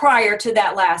prior to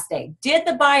that last day? Did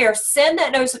the buyer send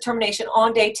that notice of termination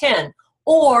on day 10?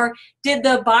 Or did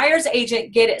the buyer's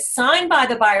agent get it signed by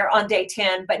the buyer on day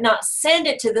 10 but not send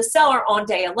it to the seller on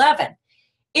day 11?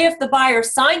 If the buyer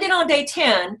signed it on day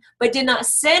 10 but did not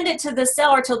send it to the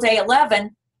seller till day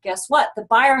 11, guess what? The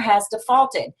buyer has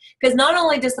defaulted. Because not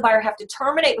only does the buyer have to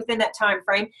terminate within that time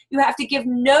frame, you have to give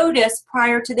notice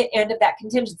prior to the end of that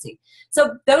contingency.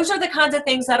 So those are the kinds of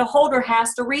things that a holder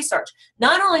has to research.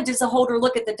 Not only does a holder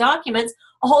look at the documents,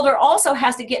 a holder also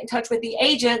has to get in touch with the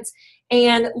agents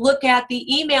and look at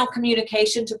the email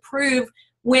communication to prove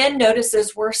when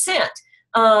notices were sent.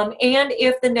 And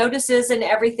if the notices and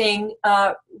everything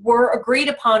were agreed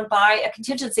upon by a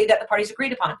contingency that the parties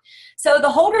agreed upon. So the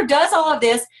holder does all of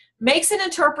this, makes an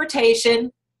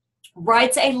interpretation,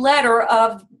 writes a letter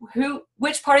of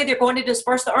which party they're going to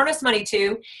disperse the earnest money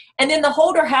to, and then the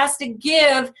holder has to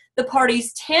give the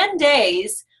parties 10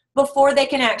 days before they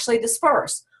can actually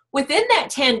disperse. Within that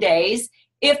 10 days,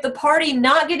 if the party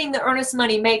not getting the earnest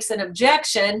money makes an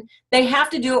objection, they have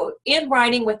to do it in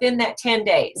writing within that 10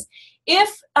 days.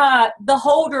 If the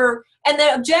holder, and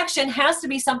the objection has to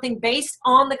be something based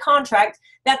on the contract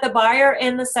that the buyer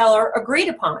and the seller agreed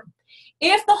upon.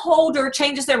 If the holder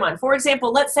changes their mind, for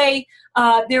example, let's say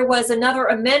there was another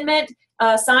amendment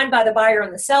signed by the buyer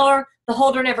and the seller, the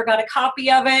holder never got a copy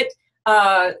of it.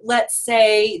 Let's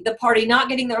say the party not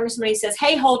getting the earnest money says,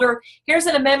 hey holder, here's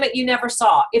an amendment you never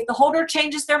saw. If the holder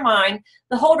changes their mind,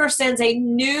 the holder sends a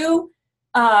new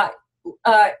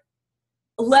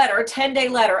letter, 10-day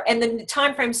letter, and the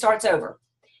time frame starts over.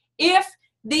 If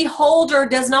the holder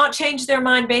does not change their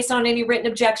mind based on any written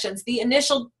objections, the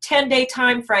initial 10-day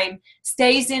time frame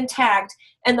stays intact,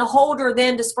 and the holder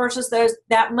then disperses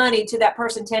that money to that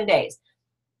person 10 days.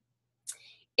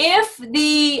 If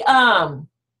the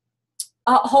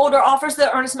holder offers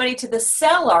the earnest money to the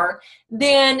seller,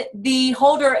 then the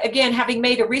holder, again, having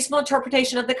made a reasonable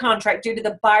interpretation of the contract due to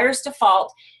the buyer's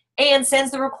default, and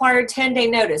sends the required 10-day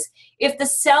notice. If the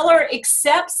seller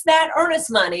accepts that earnest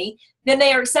money, then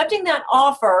they are accepting that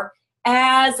offer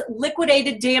as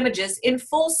liquidated damages in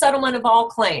full settlement of all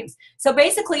claims. So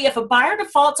basically, if a buyer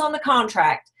defaults on the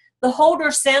contract, the holder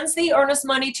sends the earnest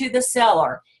money to the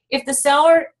seller. If the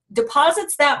seller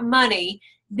deposits that money,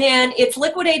 then it's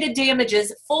liquidated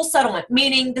damages, full settlement,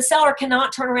 meaning the seller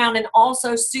cannot turn around and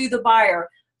also sue the buyer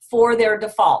for their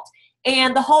default.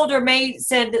 And the holder may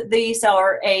send the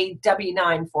seller a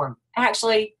W-9 form.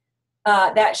 Actually,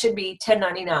 that should be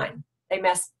 1099. They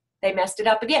messed it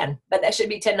up again, but that should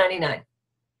be 1099.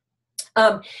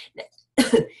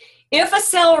 If a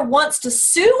seller wants to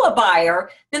sue a buyer,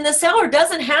 then the seller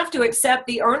doesn't have to accept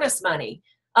the earnest money.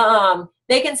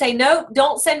 They can say, no,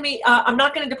 don't send me, I'm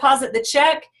not going to deposit the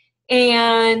check.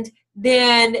 And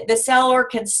then the seller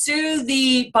can sue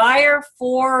the buyer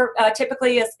for,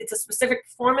 typically it's a specific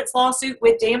performance lawsuit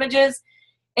with damages.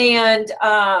 And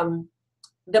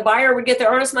the buyer would get their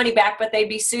earnest money back, but they'd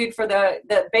be sued for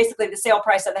basically the sale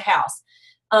price of the house,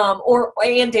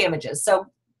 and damages. So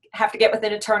have to get with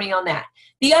an attorney on that.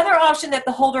 The other option that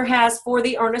the holder has for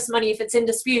the earnest money, if it's in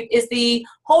dispute, is the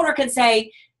holder can say,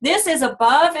 this is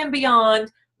above and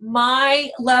beyond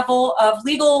my level of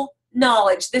legal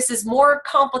knowledge. This is more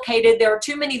complicated. There are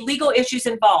too many legal issues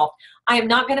involved. I am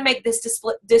not going to make this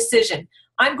decision.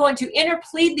 I'm going to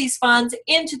interplead these funds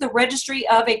into the registry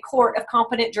of a court of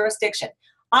competent jurisdiction.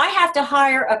 I have to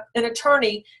hire an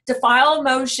attorney to file a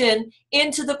motion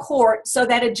into the court so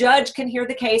that a judge can hear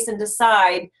the case and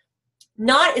decide.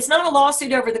 It's not a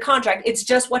lawsuit over the contract. It's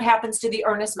just what happens to the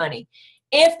earnest money.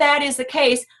 If that is the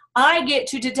case, I get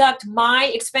to deduct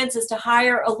my expenses to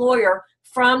hire a lawyer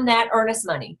from that earnest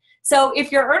money. So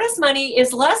if your earnest money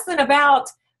is less than about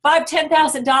 $5,000,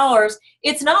 $10,000,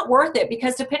 it's not worth it,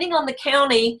 because depending on the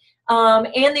county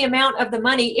and the amount of the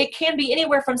money, it can be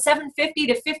anywhere from $750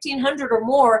 to $1,500 or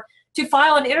more to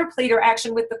file an interpleader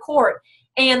action with the court,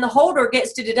 and the holder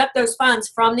gets to deduct those funds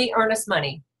from the earnest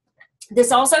money.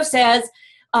 This also says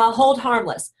hold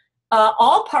harmless.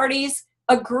 All parties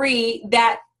agree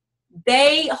that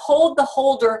they hold the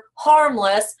holder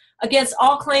harmless against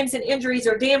all claims and injuries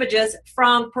or damages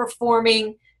from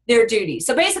performing their duty.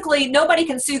 So basically, nobody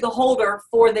can sue the holder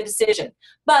for the decision.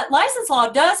 But license law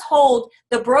does hold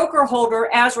the broker holder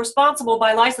as responsible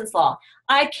by license law.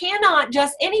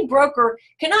 Any broker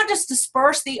cannot just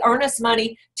disperse the earnest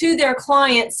money to their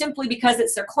client simply because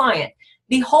it's their client.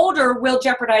 The holder will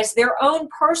jeopardize their own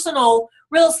personal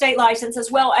real estate license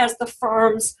as well as the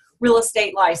firm's real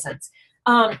estate license.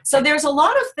 So there's a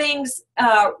lot of things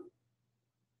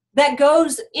that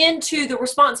goes into the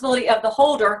responsibility of the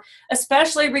holder,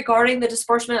 especially regarding the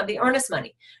disbursement of the earnest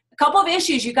money. A couple of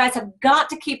issues you guys have got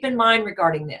to keep in mind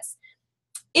regarding this.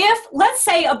 If, let's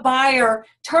say, a buyer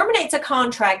terminates a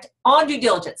contract on due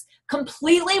diligence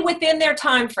completely within their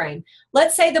time frame,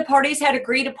 let's say the parties had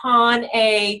agreed upon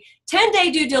a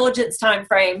 10-day due diligence time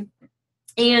frame,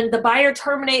 and the buyer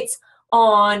terminates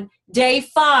on day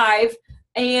 5,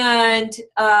 and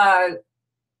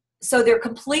so they're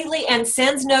completely, and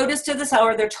sends notice to the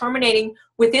seller, they're terminating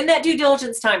within that due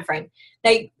diligence time frame.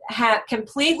 They have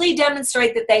completely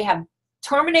demonstrate that they have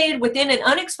terminated within an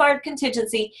unexpired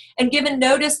contingency and given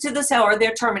notice to the seller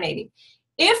they're terminating.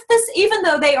 Even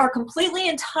though they are completely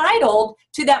entitled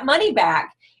to that money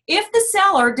back, if the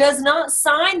seller does not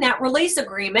sign that release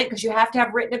agreement, because you have to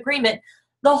have written agreement,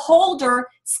 the holder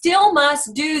still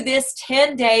must do this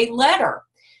 10-day letter.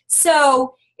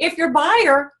 So if your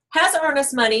buyer has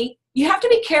earnest money, you have to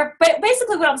be careful. But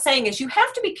basically what I'm saying is you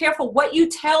have to be careful what you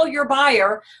tell your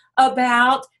buyer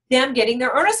about them getting their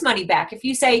earnest money back. If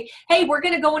you say, hey, we're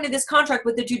going to go into this contract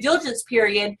with the due diligence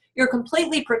period, you're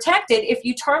completely protected. If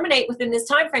you terminate within this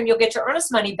time frame, you'll get your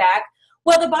earnest money back.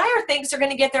 Well, the buyer thinks they're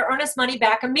going to get their earnest money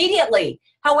back immediately.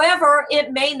 However,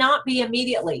 it may not be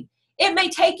immediately. It may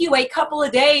take you a couple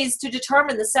of days to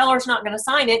determine the seller's not going to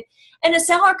sign it, and the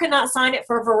seller cannot sign it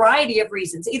for a variety of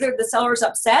reasons. Either the seller's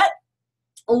upset,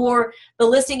 or the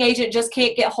listing agent just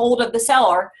can't get hold of the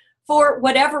seller. For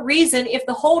whatever reason, if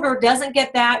the holder doesn't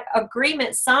get that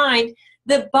agreement signed,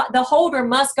 the holder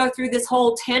must go through this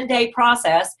whole 10-day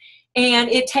process, and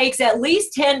it takes at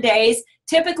least 10 days.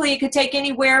 Typically, it could take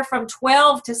anywhere from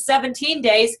 12 to 17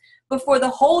 days before the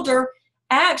holder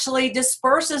actually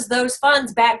disperses those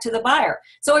funds back to the buyer.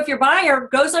 So if your buyer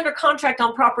goes under contract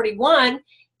on property 1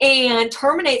 and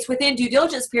terminates within due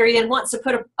diligence period and wants to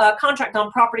put a contract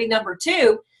on property number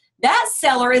 2, that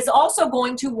seller is also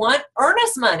going to want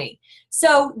earnest money.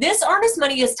 So this earnest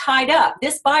money is tied up.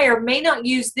 This buyer may not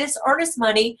use this earnest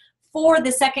money for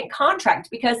the second contract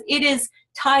because it is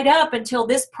tied up until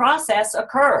this process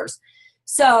occurs.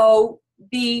 So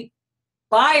the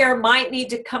buyer might need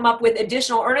to come up with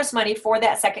additional earnest money for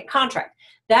that second contract.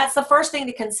 That's the first thing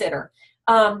to consider.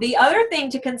 The other thing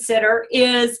to consider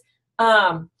is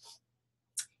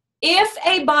if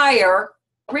a buyer,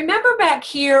 remember back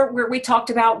here where we talked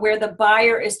about where the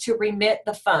buyer is to remit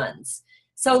the funds.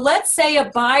 So let's say a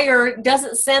buyer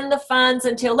doesn't send the funds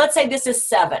until, let's say this is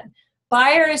 7.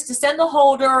 Buyer is to send the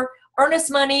holder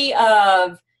earnest money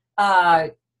of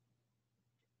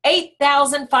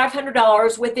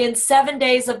 $8,500 within 7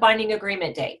 days of binding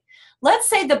agreement date. Let's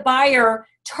say the buyer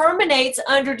terminates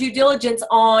under due diligence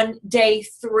on day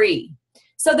 3.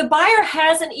 So the buyer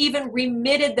hasn't even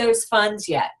remitted those funds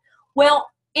yet. Well,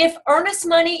 if earnest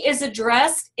money is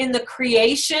addressed in the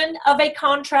creation of a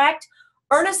contract,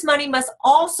 earnest money must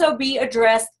also be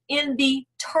addressed in the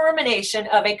termination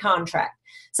of a contract.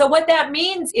 So what that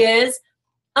means is,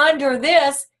 under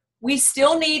this, we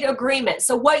still need agreement.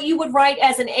 So what you would write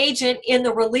as an agent in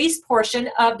the release portion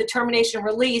of the termination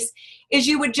release is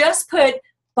you would just put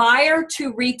buyer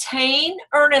to retain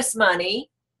earnest money,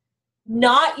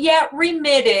 not yet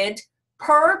remitted,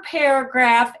 per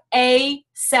paragraph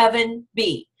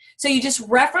A7B. So you just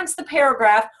reference the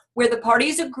paragraph where the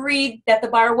parties agreed that the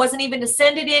buyer wasn't even to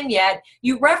send it in yet.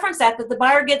 You reference that the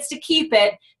buyer gets to keep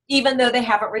it even though they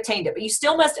haven't retained it. But you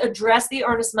still must address the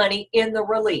earnest money in the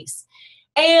release.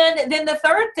 And then the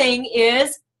third thing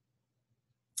is,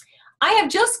 I have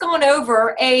just gone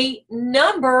over a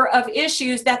number of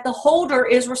issues that the holder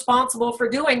is responsible for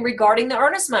doing regarding the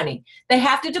earnest money. They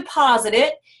have to deposit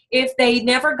it. If they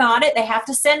never got it, they have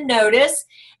to send notice.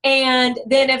 And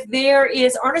then if there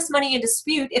is earnest money in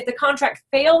dispute, if the contract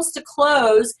fails to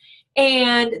close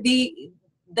and the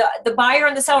buyer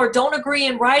and the seller don't agree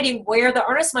in writing where the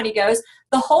earnest money goes,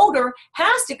 the holder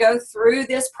has to go through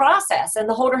this process, and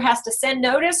the holder has to send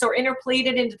notice or interplead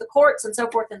it into the courts and so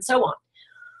forth and so on.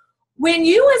 When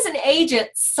you as an agent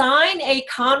sign a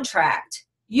contract,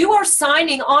 you are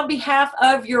signing on behalf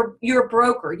of your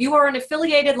broker. You are an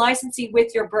affiliated licensee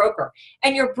with your broker,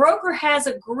 and your broker has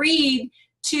agreed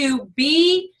to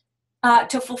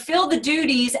fulfill the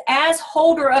duties as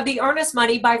holder of the earnest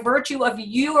money by virtue of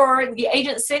the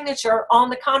agent's signature on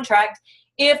the contract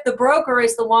if the broker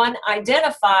is the one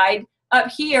identified up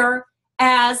here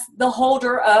as the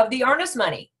holder of the earnest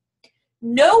money.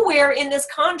 Nowhere in this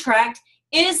contract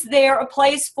is there a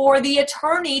place for the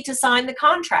attorney to sign the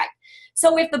contract.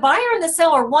 So if the buyer and the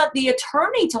seller want the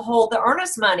attorney to hold the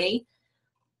earnest money,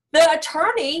 the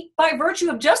attorney, by virtue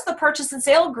of just the purchase and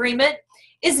sale agreement,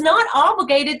 is not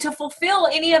obligated to fulfill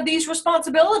any of these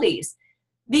responsibilities.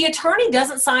 The attorney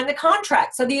doesn't sign the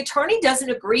contract. So the attorney doesn't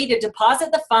agree to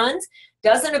deposit the funds,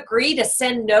 doesn't agree to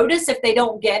send notice if they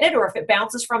don't get it or if it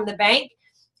bounces from the bank.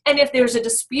 And if there's a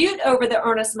dispute over the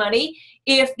earnest money,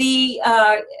 if the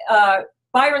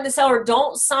buyer and the seller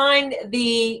don't sign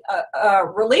the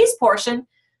release portion,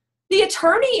 the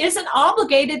attorney isn't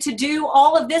obligated to do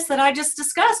all of this that I just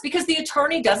discussed because the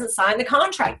attorney doesn't sign the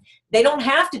contract. They don't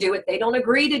have to do it. They don't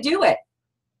agree to do it.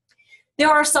 There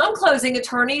are some closing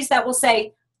attorneys that will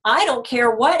say, I don't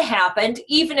care what happened,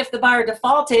 even if the buyer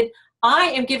defaulted, I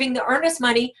am giving the earnest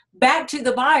money back to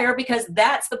the buyer because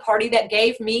that's the party that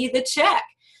gave me the check.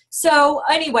 So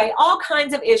anyway, all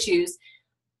kinds of issues.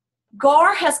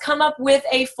 GAR has come up with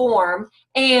a form,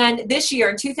 and this year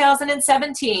in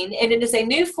 2017, and it is a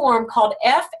new form called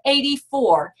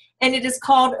F84, and it is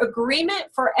called Agreement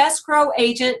for Escrow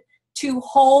Agent to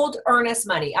Hold Earnest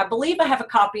Money. I believe I have a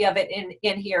copy of it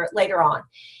in here later on.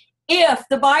 If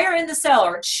the buyer and the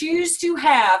seller choose to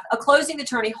have a closing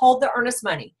attorney hold the earnest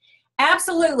money,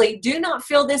 absolutely do not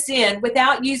fill this in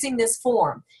without using this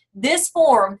form. This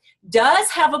form does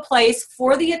have a place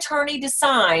for the attorney to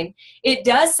sign. It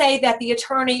does say that the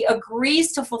attorney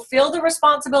agrees to fulfill the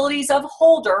responsibilities of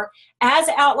holder as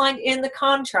outlined in the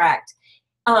contract,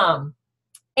 and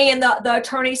the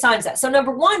attorney signs that. So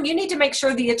number one, you need to make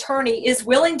sure the attorney is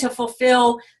willing to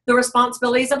fulfill the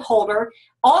responsibilities of holder.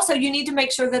 Also, you need to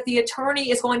make sure that the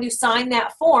attorney is going to sign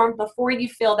that form before you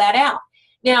fill that out.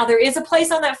 Now, there is a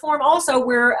place on that form also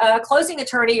where a closing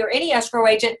attorney or any escrow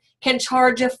agent can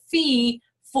charge a fee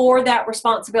for that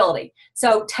responsibility.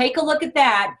 So take a look at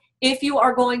that if you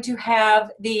are going to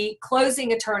have the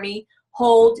closing attorney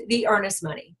hold the earnest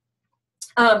money.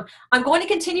 I'm going to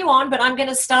continue on, but I'm going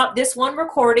to stop this one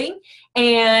recording,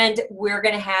 and we're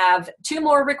going to have 2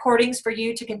 more recordings for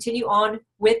you to continue on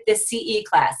with this CE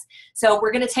class. So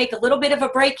we're going to take a little bit of a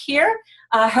break here.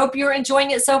 I hope you're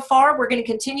enjoying it so far. We're going to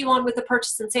continue on with the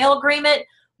purchase and sale agreement,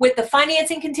 with the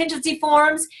financing contingency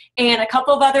forms, and a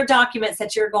couple of other documents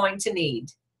that you're going to need.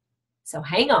 So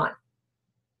hang on.